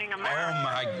Good Morning America. Oh,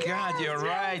 my God, you're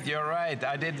right, you're right.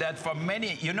 I did that for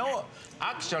many... You know,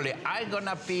 actually, I'm going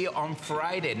to be on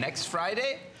Friday, next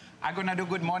Friday, I'm going to do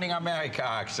Good Morning America,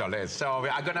 actually. So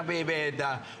I'm going to be with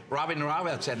Robin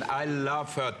Roberts, and I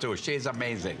love her, too. She's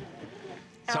amazing.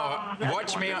 So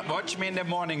watch me in the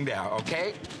morning there,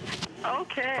 okay?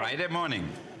 Okay. Friday morning.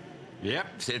 Yep,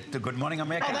 it's Good Morning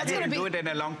America. I didn't do it in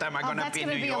a long time. I'm going to be in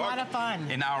New York. That's going to be a lot of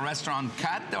fun. In our restaurant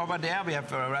Cut over there. We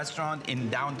have a restaurant in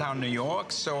downtown New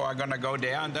York. So I'm going to go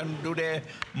there and then do the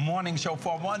morning show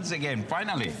for once again,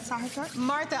 finally.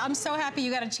 Martha, I'm so happy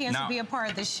you got a chance to be a part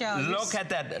of this show. Look at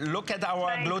that. Look at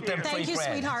our gluten-free bread. Thank you,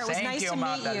 sweetheart. It was nice to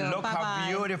meet you. Look how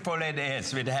beautiful it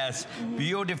is. It has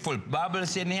beautiful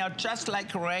bubbles in here, just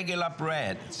like regular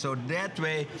bread. So that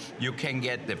way you can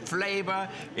get the flavor.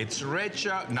 It's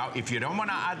richer. Now, if you don't want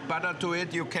to add butter to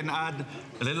it, you can add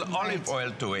a little olive oil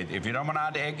to it. If you don't want to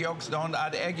add egg yolks, don't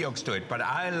add egg yolks to it. But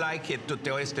I like it to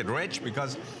taste it rich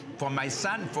because for my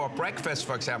son, for breakfast,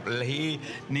 for example, he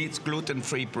needs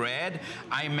gluten-free bread.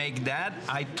 I make that,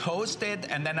 I toast it,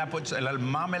 and then I put a little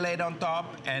marmalade on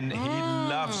top, and he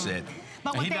loves it.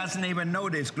 But he doesn't even know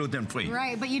this gluten-free.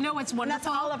 Right, but you know what's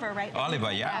wonderful? That's Oliver, right?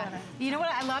 Oliver, You know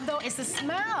what I love, though? It's the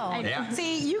smell.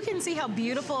 See, you can see how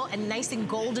beautiful and nice and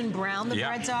golden brown the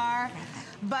breads are.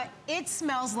 But it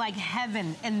smells like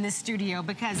heaven in this studio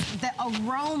because the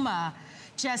aroma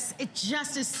it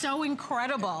just is so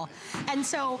incredible. And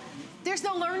so there's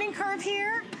no learning curve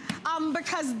here.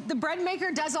 Because the bread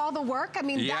maker does all the work. I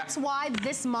mean, that's why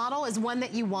this model is one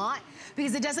that you want,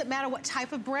 because it doesn't matter what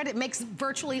type of bread, it makes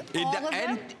virtually all of them.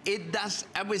 And it does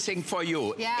everything for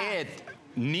you. It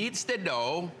kneads the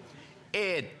dough,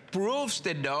 it proofs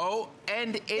the dough,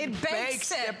 and it bakes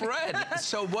the bread.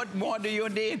 So what more do you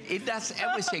need? It does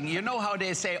everything. You know how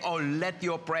they say, oh, let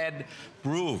your bread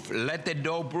proof, let the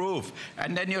dough proof.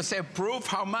 And then you say, proof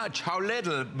how much, how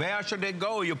little, where should it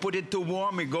go? You put it too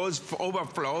warm, it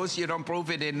overflows, you don't proof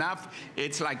it enough,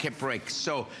 it's like a brick.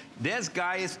 So this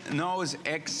guy knows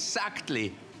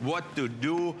exactly what to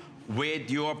do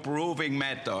with your proving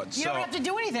method. You don't have to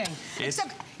do anything.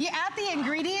 Except you add the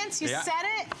ingredients, you set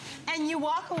it, and you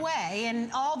walk away, and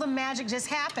all the magic just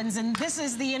happens, and this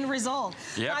is the end result.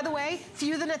 By the way,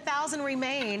 fewer than 1,000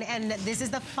 remain, and this is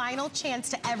the final chance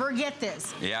to ever get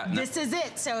this. This is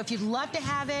it. So if you'd love to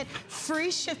have it,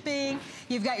 free shipping,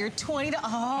 you've got your 20 to,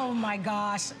 oh my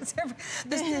gosh.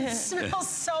 This smells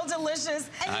so delicious.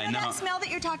 And you know that smell that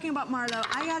you're talking about, Marlo,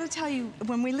 I gotta tell you,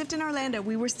 when we lived in Orlando,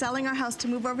 we were selling our house to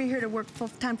move over here to work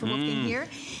full-time for Wolfgang here,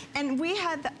 and we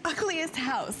had the ugliest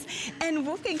house. And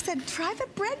Wolfgang said, try the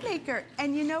bread maker.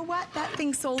 And you know what? That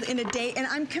thing sold in a day, and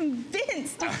I'm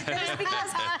convinced that it's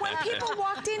because when people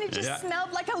walked in, it just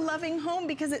smelled like a loving home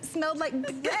because it smelled like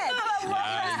bread. I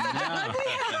love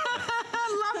that.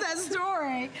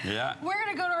 story. Yeah. We're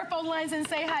going to go to our phone lines and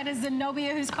say hi to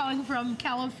Zenobia, who's calling from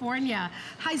California.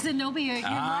 Hi, Zenobia.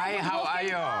 Hi, how are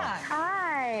you?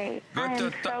 Hi. I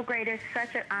am so great. It's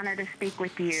such an honor to speak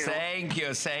with you. Thank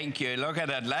you, thank you. Look at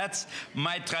that. That's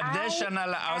my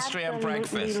traditional Austrian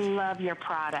breakfast. I absolutely love your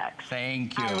products.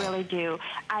 Thank you. I really do.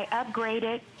 I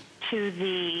upgraded to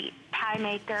the pie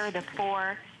maker, the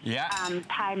 4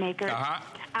 pie maker.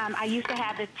 I used to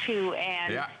have the 2,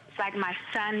 and it's like my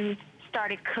son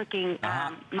started cooking,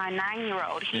 my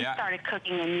 9-year-old, he started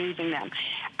cooking and using them.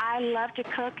 I love to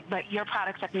cook, but your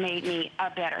products have made me a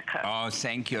better cook. Oh,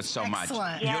 thank you so much.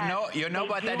 Yes. You know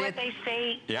what that is? They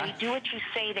say, they do what you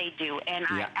say they do, and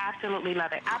I absolutely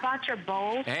love it. I bought your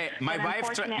bowls. Hey, my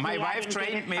wife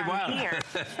trained me well.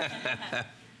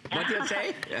 What did you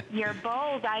say? Your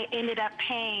bowls, I ended up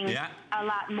paying a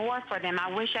lot more for them. I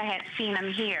wish I had seen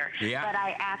them here, but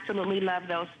I absolutely love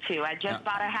those too. I just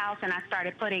bought a house and I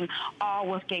started putting all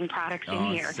Wolfgang products in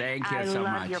here. Thank you so much.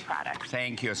 I love your products.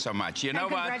 Thank you so much. You know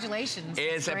what? Congratulations.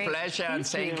 It's a pleasure, and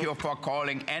thank you for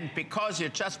calling. And because you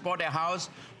just bought a house,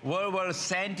 we will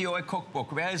send you a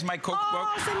cookbook. Where is my cookbook?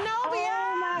 Oh, Zenobia!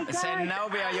 Oh my God.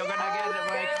 Zenobia, you're gonna get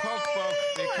my cookbook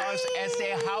because as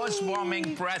a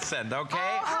housewarming present,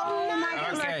 okay? Oh my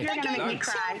God, okay. You're gonna make me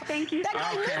cry. Thank you. That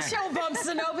got me chill bumps,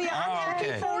 Zenobia. I'm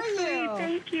happy for you.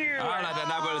 Thank you. All right,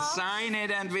 and I will sign it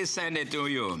and we send it to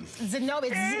you.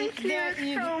 Zenobia, thank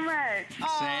you so much.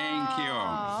 Thank you.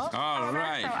 All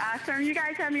right. That's so awesome. You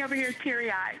guys have me over here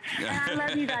teary-eyed. And I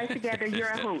love you guys together. You're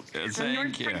a hoot. Thank you. When you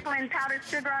were sprinkling powdered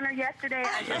sugar on her yesterday,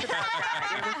 I just about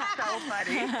died. It was so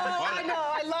funny. Oh, I know.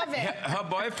 I love it. Her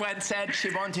boyfriend said she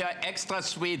wanted her extra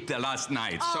sweet last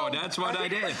night, so that's what I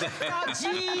did. Oh,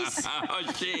 jeez. Oh,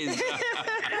 jeez.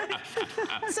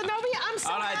 Zenobia, I'm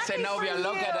so All right, happy Zenobia, for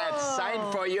look at that.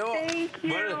 Sign for you. Thank you.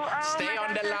 We'll stay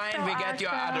on the line. So we get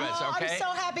your address, okay? I'm so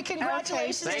happy.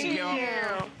 Congratulations Thank you.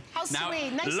 How now,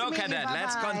 sweet. Nice look to at meet you. that.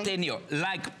 Let's Bye-bye. continue.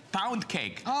 Like pound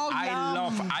cake. Oh, I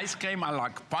love ice cream. I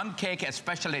like pound cake,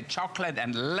 especially chocolate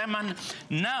and lemon.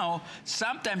 Now,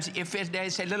 sometimes if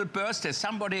there's a little birthday,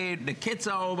 somebody, the kids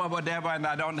are over, whatever, and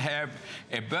I don't have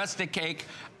a birthday cake,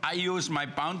 I use my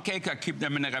pound cake. I keep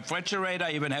them in the refrigerator.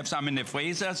 I even have some in the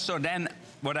freezer. So then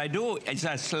what I do is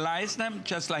I slice them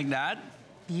just like that.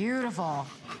 Beautiful.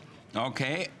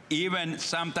 Okay, even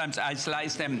sometimes I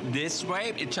slice them this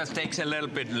way. It just takes a little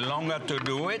bit longer to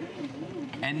do it.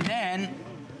 And then,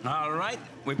 all right,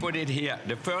 we put it here,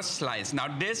 the first slice.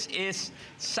 Now this is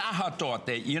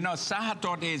Sachertorte. You know,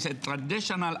 Sachertorte is a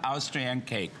traditional Austrian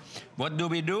cake. What do?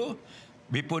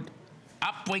 We put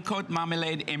apricot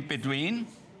marmalade in between.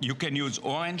 You can use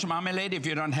orange marmalade if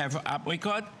you don't have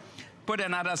apricot. Put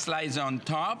another slice on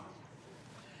top.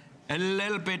 A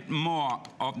little bit more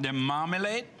of the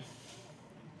marmalade.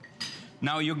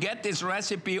 Now, you get this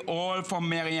recipe all from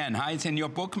Marianne. Hi, it's in your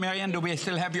book, Marianne. Do we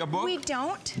still have your book? We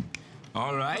don't.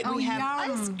 All right. We have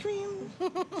ice cream.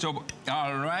 So,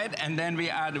 all right. And then we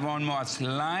add one more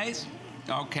slice.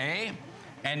 Okay.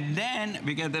 And then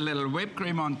we get a little whipped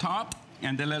cream on top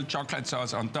and a little chocolate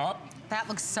sauce on top. That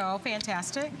looks so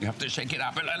fantastic. You have to shake it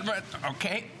up a little bit.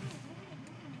 Okay.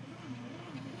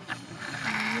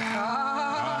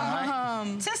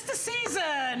 Right. Tis the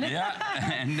season. Yeah.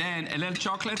 And then a little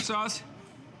chocolate sauce.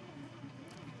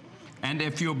 And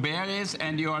a few berries,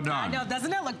 and you're done. I know,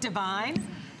 doesn't it look divine?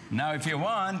 Now, if you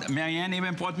want, Marianne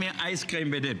even brought me ice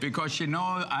cream with it because she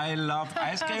knows I love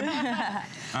ice cream.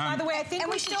 By the way, I think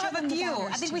we still have a few.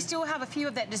 I think we still have a few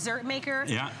of that dessert maker.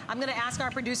 Yeah. I'm going to ask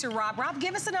our producer, Rob. Rob,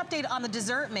 give us an update on the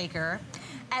dessert maker.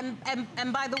 And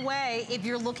by the way, if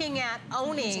you're looking at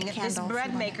owning this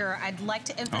bread maker, I'd like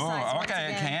to emphasize once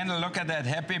again. Candle, look at that.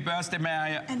 Happy birthday,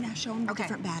 Mary. And now show them the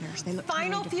different batters. They look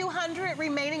final few hundred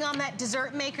remaining on that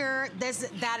dessert maker.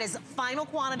 That is final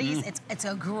quantities. It's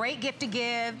a great gift to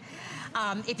give.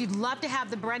 If you'd love to have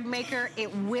the bread maker,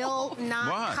 it will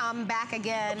not come back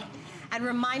again. And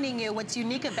reminding you what's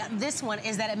unique about this one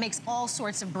is that it makes all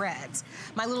sorts of breads.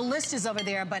 My little list is over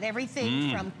there, but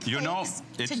everything from cakes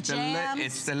to jams.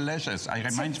 It's delicious. It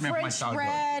reminds me of my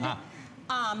childhood.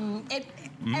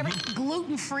 Bread,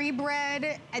 gluten-free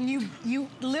bread, and you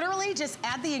literally just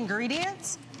add the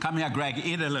ingredients. Come here, Greg,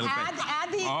 eat a little bit.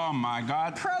 Add the, oh my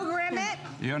God. Program it.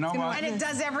 You know what? And it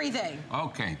does everything.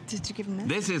 Okay. Did you give him this?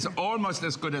 This is almost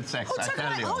as good as sex, I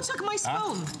tell you. Who took my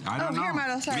spoon? I don't know. Here,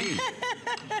 Marlo, sorry.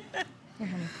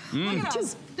 Look at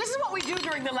us. This is what we do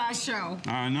during the last show.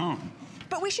 I know.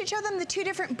 But we should show them the two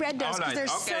different bread doughs because they're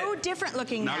so different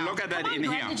looking now. Now look at that in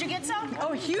here. Did you get some?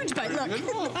 Oh, huge bite, look.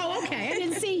 Oh, okay, I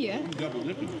didn't see you.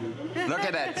 Look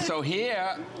at that. So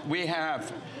here we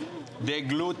have the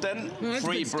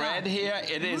gluten-free bread here.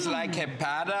 It is like a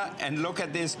batter, and look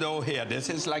at this dough here. This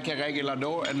is like a regular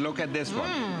dough, and look at this one.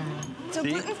 So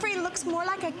gluten-free looks more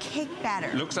like a cake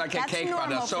batter. Looks like a cake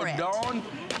batter. So don't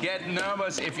get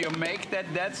nervous if you make that.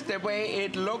 That's the way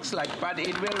it looks like, but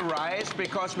it will rise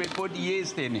because we put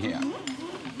yeast in here.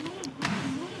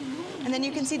 And then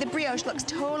you can see the brioche looks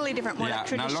totally different, more like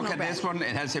traditional now look at bread. this one.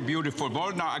 It has a beautiful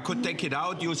ball. Now I could take it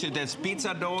out, use it as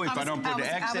pizza dough if I don't put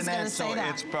eggs in it, so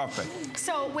it's perfect.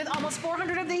 So with almost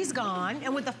 400 of these gone,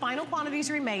 and with the final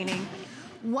quantities remaining,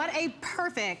 what a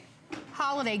perfect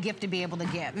holiday gift to be able to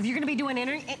give. If you're gonna be doing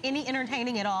any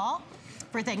entertaining at all,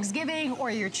 for Thanksgiving, or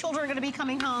your children are gonna be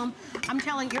coming home, I'm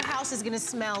telling you, your house is gonna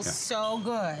smell so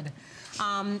good.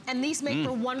 And these make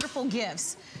for wonderful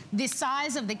gifts. The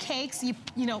size of the cakes, you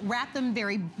know, wrap them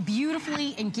very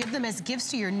beautifully and give them as gifts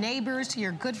to your neighbors, to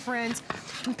your good friends.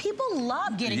 And people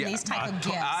love getting these type of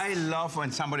gifts. I love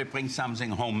when somebody brings something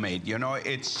homemade. You know,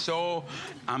 it's so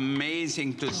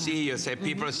amazing to see. You say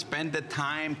people spend the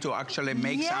time to actually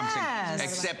make something.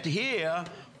 Except here,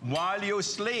 while you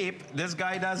sleep, this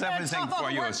guy does everything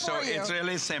for you. So it's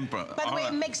really simple. By the way,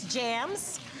 it makes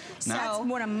jams. So that's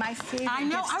one of my favorite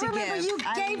gifts I remember you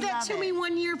gave that to me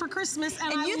one year for Christmas,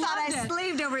 and you thought I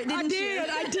slaved over it, didn't you?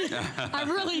 I did. I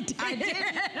really did. I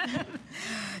did.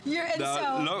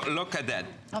 Look at that.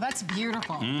 Oh, that's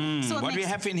beautiful. So what do we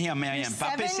have in here, Marianne?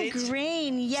 Poppy seeds? 7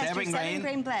 grain. Yes, 7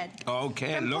 grain bread.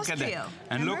 Okay, look at that.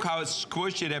 And look how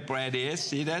squishy the bread is.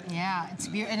 See that? Yeah, it's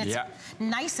beautiful. And it's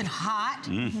nice and hot.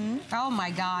 Oh, my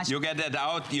gosh. You get that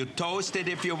out. You toast it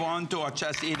if you want to, or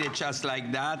just eat it just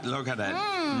like that. Look at that.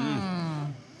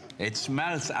 It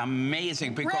smells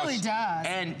amazing because it really does.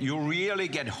 And you really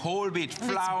get whole wheat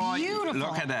flour. It's beautiful.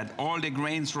 Look at that. All the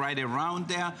grains right around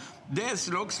there. This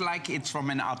looks like it's from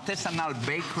an artisanal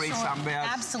bakery somewhere.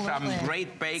 Absolutely. Some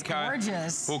great baker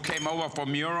who came over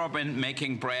from Europe and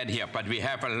making bread here. But we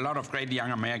have a lot of great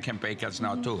young American bakers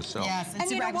now too. So. Yes, and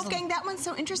you know, Wolfgang, that one's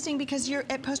so interesting because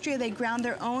at Postria they ground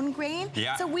their own grain.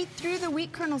 So we threw the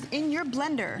wheat kernels in your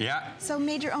blender. So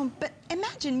made your own. But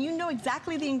imagine, you know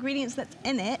exactly the ingredients that's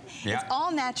in it. It's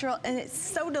all natural and it's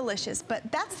so delicious.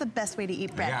 But that's the best way to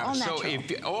eat bread. All natural.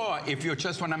 So if you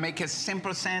just want to make a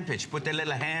simple sandwich, put a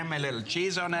little ham, a little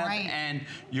cheese on it, and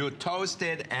you toast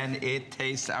it, and it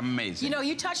tastes amazing. You know,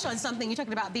 you touched on something. You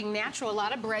talked about being natural. A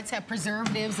lot of breads have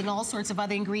preservatives and all sorts of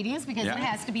other ingredients because it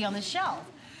has to be on the shelf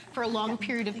for a long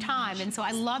period of time. And so I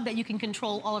love that you can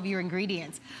control all of your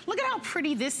ingredients. Look at how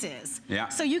pretty this is.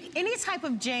 So any type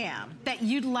of jam that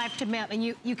you'd like to make, and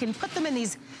you can put them in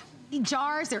these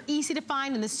jars. They're easy to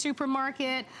find in the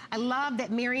supermarket. I love that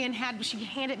Marianne she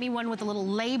handed me one with a little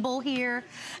label here.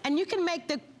 And you can make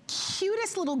the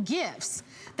cutest little gifts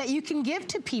that you can give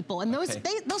to people, and those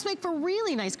make for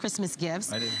really nice Christmas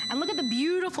gifts. And look at the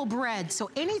beautiful bread. So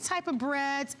any type of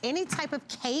breads, any type of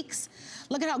cakes.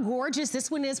 Look at how gorgeous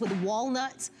this one is with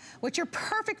walnuts, which are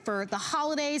perfect for the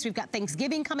holidays. We've got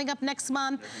Thanksgiving coming up next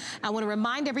month. I want to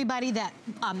remind everybody that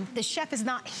the chef is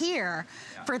not here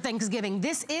for Thanksgiving.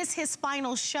 This is his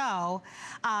final show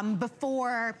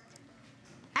before.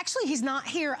 Actually, he's not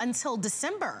here until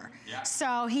December.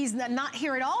 So he's not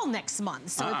here at all next month.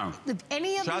 So if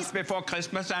any of just before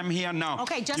Christmas, I'm here now.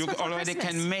 Okay, just before Christmas. You already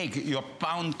can make your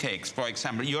pound cakes, for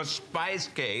example. Your spice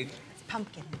cake.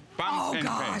 Pumpkin. Pumpkin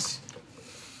gosh. cake.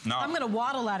 No. I'm going to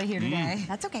waddle out of here today.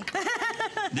 That's okay.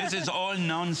 This is all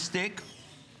non-stick.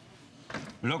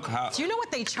 Look how... Do you know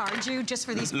what they charge you just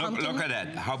for these pumpkins? Look at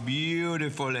that. How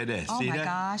beautiful it is. See my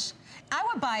gosh. I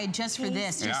would buy it just for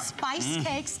this. Your spice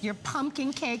cakes, your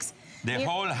pumpkin cakes. The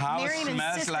whole house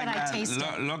smells like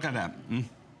that. Look at that. Let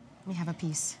me have a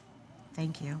piece.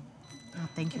 Thank you. Oh,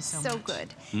 thank you so much. So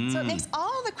good. So it makes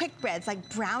all the quick breads, like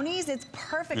brownies, it's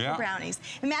perfect for brownies.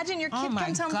 Imagine your kid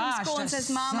comes home from school and says,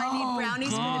 Mom, I need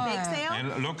brownies for the bake sale.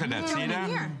 And look at that. See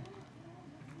that?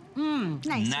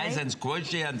 Nice and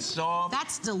squishy and soft.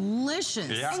 That's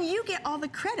delicious. And you get all the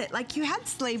credit. Like you had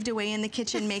slaved away in the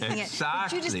kitchen making it.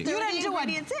 Exactly. You just threw the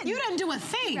ingredients in. You didn't do a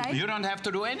thing. Right? You don't have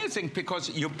to do anything because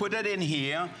you put it in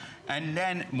here, and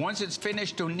then once it's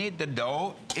finished to knead the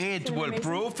dough, it will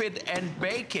proof it and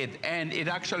bake it. And it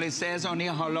actually says on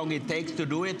here how long it takes to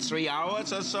do it, 3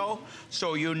 hours or so.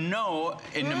 So you know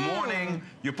in the morning,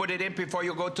 you put it in before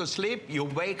you go to sleep, you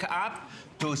wake up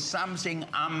to something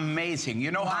amazing.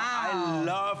 You know how I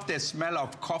love the smell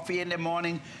of coffee in the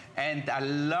morning, and I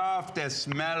love the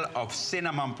smell of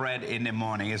cinnamon bread in the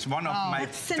morning. It's one of my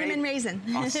favorite. Cinnamon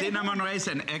raisin. Cinnamon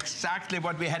raisin, exactly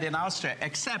what we had in Austria,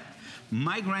 except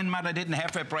my grandmother didn't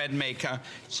have a bread maker.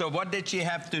 So what did she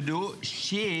have to do?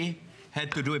 She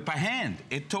had to do it by hand.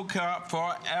 It took her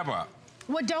forever.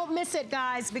 Well, don't miss it,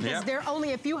 guys, because there are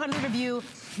only a few hundred of you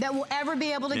that will ever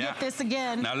be able to get this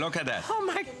again. Now look at that.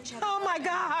 Oh my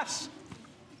gosh.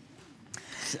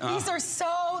 These are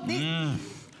so,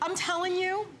 I'm telling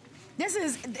you,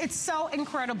 it's so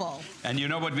incredible. And you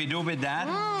know what we do with that?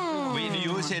 We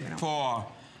use it for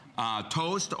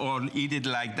toast or eat it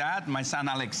like that. My son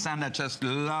Alexander just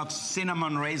loves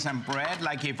cinnamon raisin bread.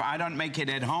 Like if I don't make it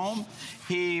at home,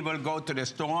 he will go to the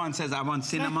store and says, I want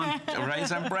cinnamon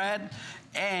raisin bread.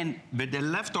 And with the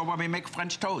leftover, we make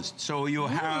French toast. So you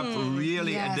have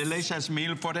really a delicious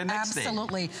meal for the next day.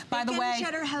 Absolutely. By the way,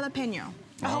 cheddar jalapeno.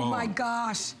 Oh my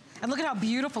gosh. And look at how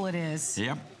beautiful it is.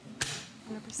 Yep.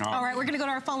 All right, we're gonna go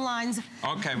to our phone lines.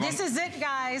 Okay. This is it,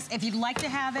 guys. If you'd like to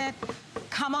have it,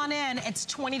 come on in. It's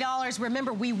 $20.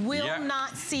 Remember, we will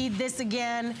not see this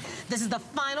again. This is the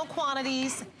final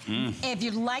quantities. If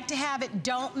you'd like to have it,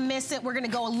 don't miss it. We're gonna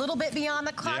go a little bit beyond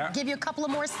the clock, give you a couple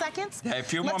of more seconds. A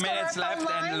few more minutes left,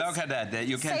 and look at that.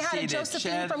 You can see the Say hi to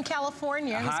Josephine from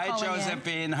California. Hi,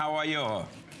 Josephine. How are you?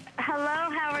 Hello,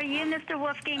 how are you, Mr.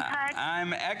 Wolfgang Puck?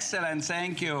 I'm excellent,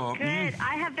 thank you. Good.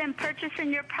 I have been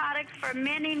purchasing your products for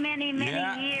many, many,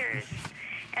 many years.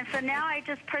 And so now I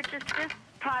just purchased this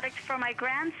product for my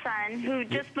grandson who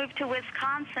just moved to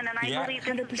Wisconsin, and I believe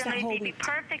this is going to be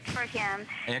perfect for him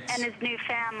and his new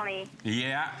family.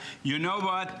 Yeah. You know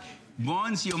what?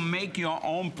 Once you make your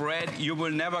own bread, you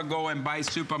will never go and buy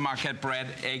supermarket bread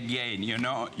again, you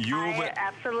know. I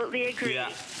absolutely agree.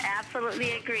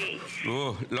 Absolutely agree.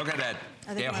 Oh, look at that.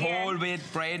 The whole wheat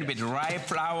bread with rye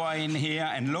flour in here,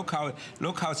 and look how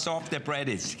soft the bread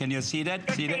is. Can you see that?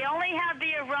 They only have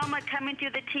the aroma coming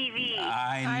through the TV.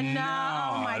 I know.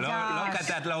 Oh my gosh. Look at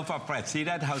that loaf of bread. See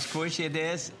that? How squishy it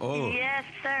is? Oh. Yes,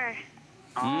 sir.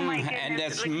 Oh my goodness. And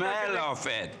the smell of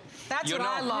it. That's what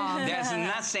I love. There's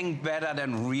nothing better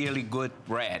than really good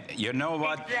bread. You know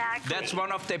what? Exactly. That's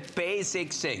one of the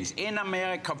basic things. In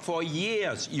America, for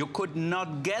years, you could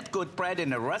not get good bread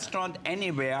in a restaurant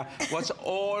anywhere. It was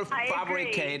all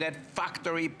fabricated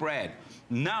factory bread.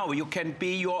 Now you can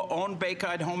be your own baker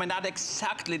at home and add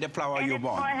exactly the flour you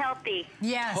want. And it's more healthy.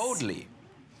 Yes. Totally.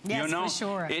 Yes, you know, for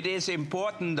sure. It is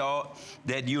important, though,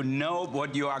 that you know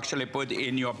what you actually put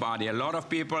in your body. A lot of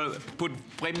people put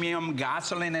premium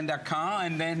gasoline in their car,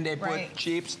 and then they put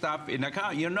cheap stuff in the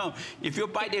car. You know, if you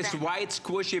buy this white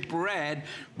squishy bread,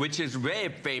 which is very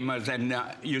famous, and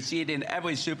you see it in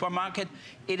every supermarket,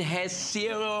 it has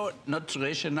zero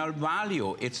nutritional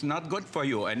value. It's not good for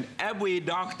you. And every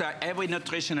doctor, every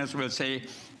nutritionist will say,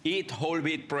 eat whole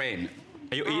wheat bread.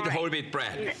 You eat whole wheat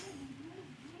bread.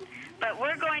 But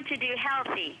we're going to do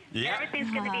healthy.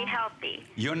 Everything's going to be healthy.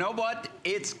 You know what?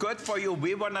 It's good for you.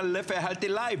 We want to live a healthy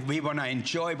life. We want to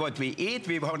enjoy what we eat.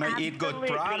 We want to eat good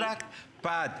product.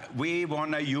 But we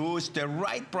want to use the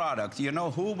right products. You know,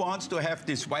 who wants to have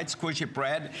this white squishy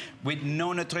bread with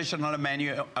no nutritional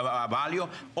value?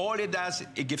 All it does,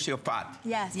 it gives you fat.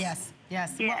 Yes. Yes.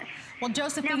 Yes. Yes. Well,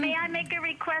 Josephine. Now, may I make a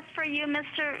request for you,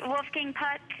 Mr. Wolfgang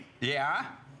Puck? Yeah?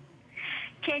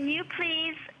 Can you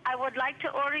please, I would like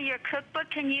to order your cookbook.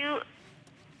 Can you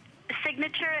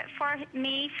signature it for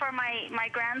me, for my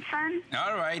grandson?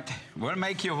 All right. We'll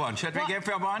make you one. Should we give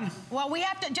you one? Well, we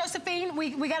have to, Josephine,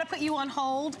 we got to put you on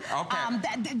hold.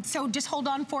 Okay. So just hold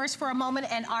on for us for a moment,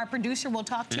 and our producer will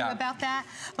talk to you about that.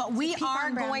 But we are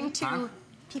going to...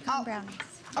 Pecan brownies.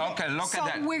 Okay, look at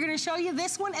that. So we're going to show you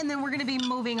this one, and then we're going to be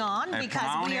moving on.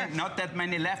 Because we are... Not that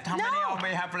many left. How many do we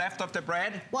have left of the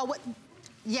bread? Well, what...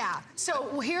 Yeah,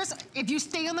 so here's, if you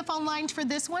stay on the phone lines for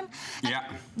this one.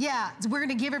 We're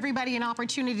gonna give everybody an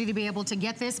opportunity to be able to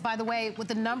get this. By the way, with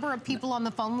the number of people on the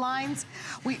phone lines,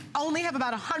 we only have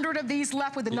about 100 of these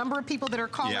left with the number of people that are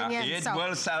calling in. It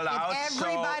will sell out. If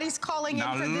everybody's calling in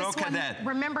for this one, look at that.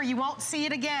 Remember, you won't see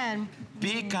it again.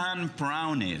 Pecan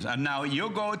brownies. And now you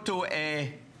go to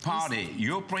a party.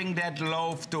 You bring that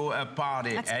loaf to a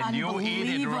party and you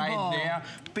eat it right there.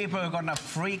 People are gonna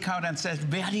freak out and say,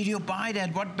 where did you buy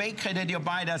that? What bakery did you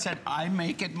buy that? I said, I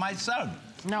make it myself.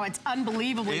 No, it's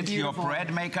unbelievably beautiful. It's your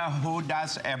bread maker who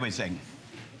does everything.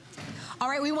 All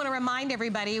right, we want to remind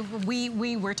everybody,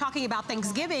 we were talking about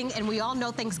Thanksgiving, and we all know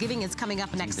Thanksgiving is coming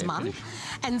up next month.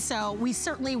 And so we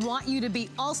certainly want you to be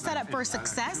all set up for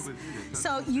success.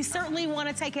 So you certainly want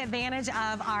to take advantage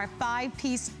of our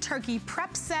 5-piece turkey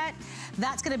prep set.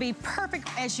 That's going to be perfect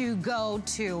as you go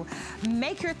to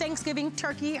make your Thanksgiving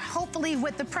turkey, hopefully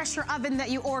with the pressure oven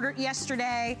that you ordered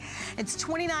yesterday. It's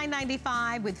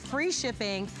 $29.95 with free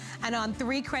shipping and on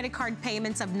 3 credit card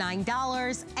payments of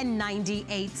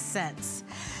 $9.98.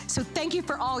 So thank you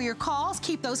for all your calls.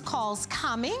 Keep those calls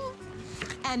coming.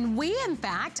 And we, in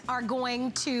fact, are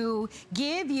going to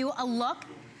give you a look.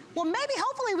 Well, maybe,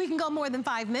 hopefully, we can go more than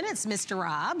 5 minutes, Mr.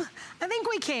 Rob. I think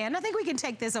we can. I think we can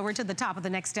take this over to the top of the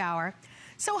next hour.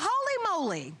 So, holy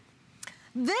moly,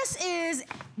 this is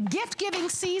gift-giving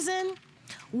season.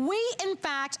 We, in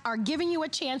fact, are giving you a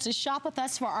chance to shop with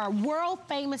us for our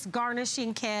world-famous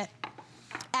garnishing kit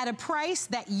at a price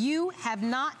that you have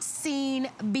not seen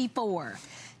before.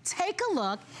 Take a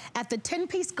look at the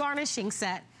 10-piece garnishing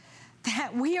set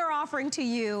that we are offering to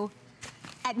you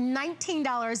at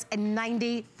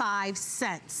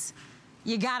 $19.95.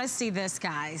 You gotta see this,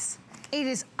 guys. It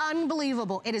is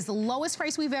unbelievable. It is the lowest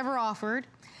price we've ever offered.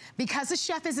 Because the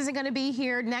chef isn't gonna be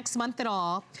here next month at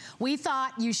all, we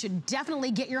thought you should definitely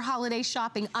get your holiday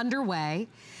shopping underway.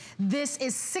 This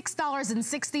is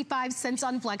 $6.65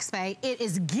 on FlexPay. It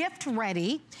is gift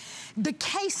ready. The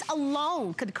case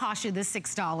alone could cost you this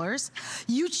 $6.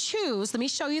 You choose, let me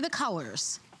show you the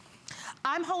colors.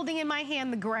 I'm holding in my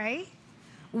hand the gray.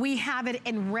 We have it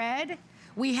in red.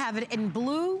 We have it in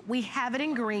blue. We have it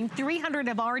in green. 300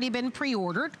 have already been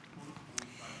pre-ordered.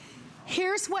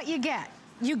 Here's what you get.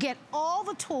 You get all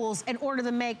the tools in order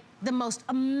to make the most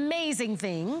amazing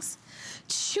things.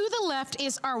 To the left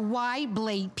is our wide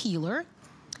blade peeler.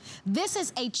 This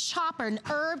is a chopper, an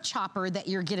herb chopper that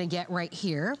you're gonna get right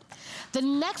here. The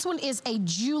next one is a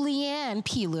julienne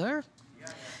peeler.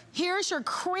 Here's your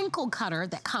crinkle cutter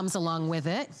that comes along with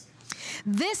it.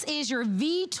 This is your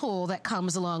V tool that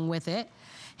comes along with it.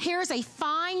 Here's a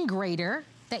fine grater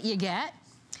that you get.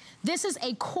 This is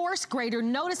a coarse grater.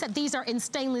 Notice that these are in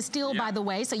stainless steel, by the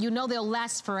way, so you know they'll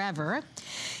last forever.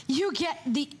 You get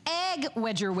the egg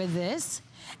wedger with this,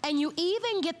 and you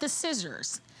even get the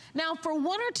scissors. Now, for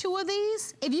 1 or 2 of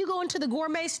these, if you go into the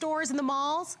gourmet stores in the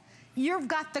malls, you've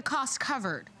got the cost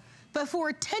covered. But for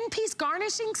a 10-piece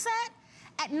garnishing set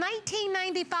at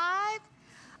 $19.95,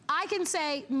 I can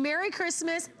say Merry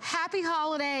Christmas, Happy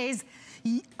Holidays.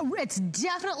 It's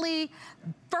definitely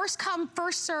first come,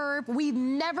 first serve. We've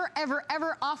never, ever,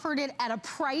 ever offered it at a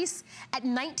price at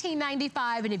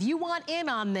 $19.95. And if you want in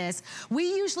on this,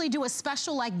 we usually do a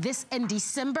special like this in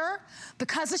December.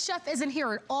 Because the chef isn't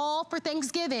here at all for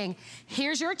Thanksgiving,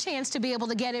 here's your chance to be able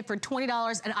to get it for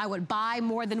 $20, and I would buy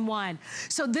more than one.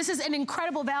 So this is an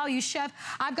incredible value, Chef.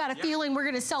 I've got a feeling we're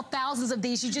gonna sell thousands of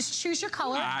these. You just choose your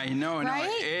color. I know, right?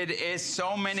 No, it is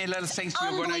so many little things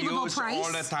you're gonna use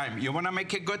all the time. You wanna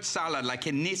make a good salad, like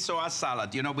a niçoise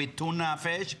salad, you know, with tuna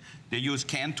fish. They use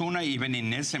canned tuna, even in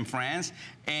Nice in France,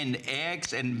 and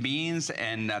eggs and beans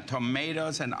and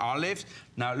tomatoes and olives.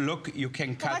 Now look, you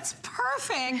can cut. Well, that's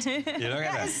perfect. You look at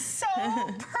that. That is so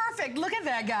perfect. Look at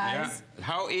that, guys. Yeah.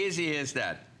 How easy is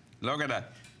that? Look at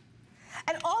that.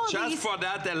 And all of just these... for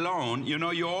that alone, you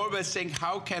know, you always think,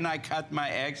 how can I cut my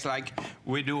eggs like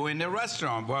we do in the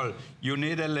restaurant? Well, you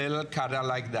need a little cutter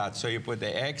like that. So you put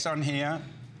the eggs on here.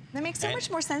 That makes so much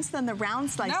more sense than the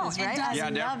round slices, right? Does. Yeah, I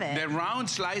love it. The round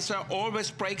slicer always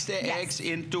breaks the eggs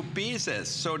into pieces.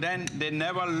 So then they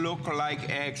never look like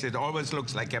eggs. It always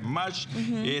looks like a mush.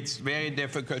 It's very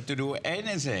difficult to do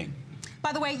anything.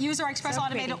 By the way, use our express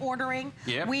automated ordering.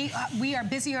 Yep. We are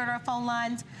busy on our phone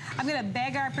lines. I'm gonna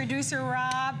beg our producer,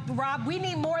 Rob. Rob, we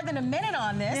need more than a minute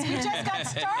on this. We just got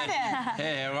started.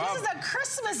 Hey, Rob. This is a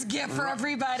Christmas gift for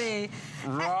everybody.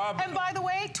 Rob. And by the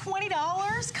way,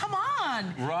 $20, come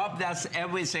on. Rob does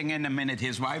everything in a minute.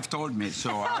 His wife told me,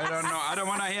 so I don't know. I don't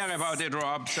want to hear about it,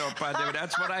 Rob, so, but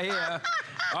that's what I hear.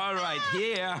 All right,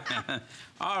 here.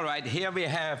 All right, here we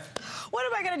have... What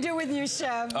am I going to do with you,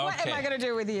 Chef? Okay. What am I going to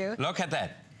do with you? Look at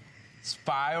that.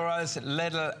 Spirals,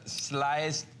 little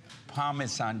sliced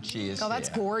Parmesan cheese. Oh, that's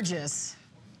gorgeous.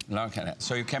 Look at that.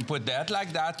 So you can put that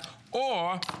like that,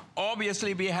 or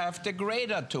obviously we have the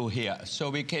grater too here, so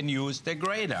we can use the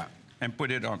grater and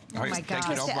put it on. Oh my God.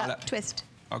 Twist it up, twist.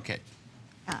 Okay.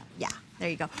 Yeah, there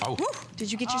you go. Oh. Woo. Did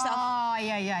you get yourself? Oh,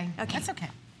 yeah. Okay. That's okay.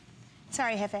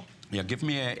 Sorry, Jefe. Yeah, give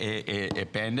me a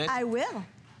bandit. I will.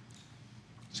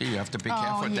 See, you have to be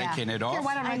careful taking it off. Here,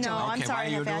 why don't I know. Okay, I'm sorry,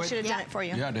 Jefe. I should have done it for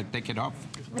you. Yeah, take it off.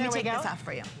 Let me take this off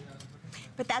for you.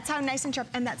 But that's how nice and sharp,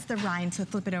 and that's the rind, so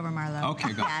flip it over, Marlo.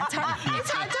 Okay, go. Yeah, it's hard.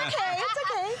 It's okay. It's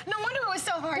okay. No wonder it was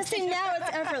so hard. See, now it's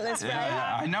effortless, right?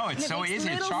 Yeah, I know. It's so easy.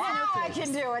 It's sharp. Now I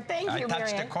can do it. Thank you, I touched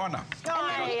Marianne. the corner.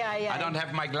 Oh, yeah. I don't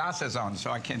have my glasses on,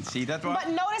 so I can see that one. But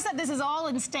notice that this is all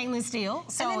in stainless steel.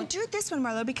 So and then do this one,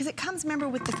 Marlo, because it comes, remember,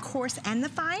 with the coarse and the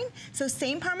fine. So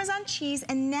same Parmesan cheese,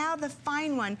 and now the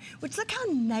fine one, which look how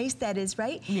nice that is,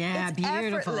 right? Yeah, it's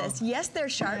beautiful. Effortless. Yes, they're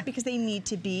sharp because they need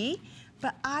to be.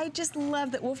 But I just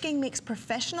love that Wolfgang makes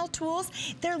professional tools.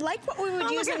 They're like what we would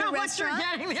use in a restaurant. Look at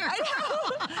how much you're getting there. I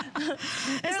know.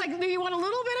 It's like, do you want a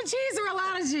little bit of cheese or a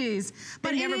lot of cheese?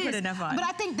 But never put enough on. But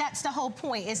I think that's the whole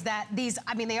point, is that these,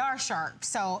 I mean, they are sharp,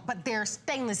 so, but they're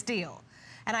stainless steel.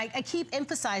 And I keep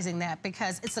emphasizing that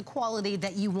because it's the quality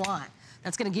that you want.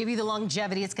 That's gonna give you the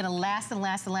longevity. It's gonna last and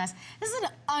last and last. This is an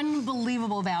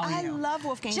unbelievable value. I love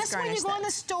Wolfgang's Just when you go in the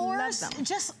stores,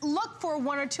 just look for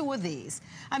 1 or 2 of these.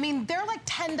 I mean, they're like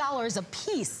 $10 a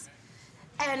piece.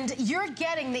 And you're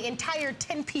getting the entire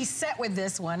 10-piece set with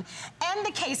this one. And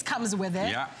the case comes with it.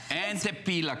 Yeah, and the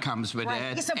peeler comes with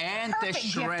it. And the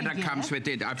shredder comes with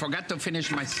it. I forgot to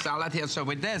finish my salad here, so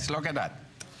with this, look at that.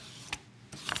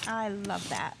 I love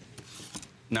that.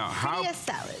 Now, how?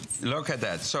 Salads. Look at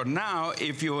that. So now,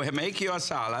 if you make your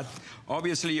salad,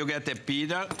 obviously you get the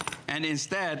peeler, and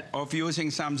instead of using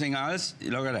something else,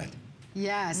 look at that.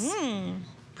 Yes.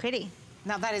 Pretty.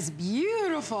 Now that is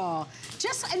beautiful.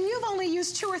 And you've only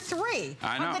used 2 or 3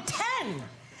 of the 10.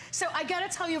 So I gotta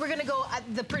tell you, we're gonna go.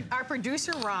 Our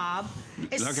producer Rob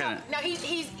is Look at it. now.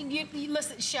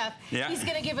 Listen, Chef. Yeah. He's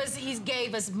gonna give us. He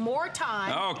gave us more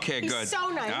time. Okay, he's good. So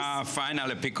nice.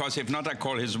 Finally, because if not, I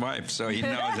call his wife, so he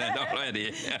knows that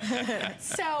already.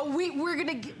 So we're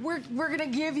gonna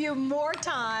give you more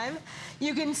time.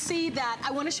 You can see that.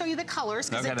 I want to show you the colors.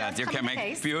 Look at that. You can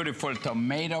make beautiful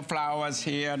tomato flowers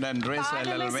here, then drizzle a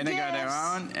little vinegar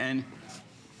around and.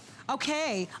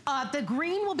 Okay, the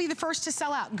green will be the first to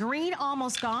sell out. Green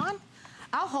almost gone.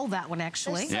 I'll hold that one,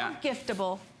 actually. They're so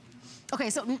giftable. Okay,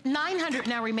 so 900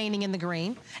 now remaining in the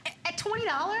green. At $20?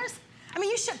 I mean,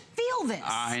 you should feel this.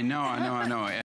 I know.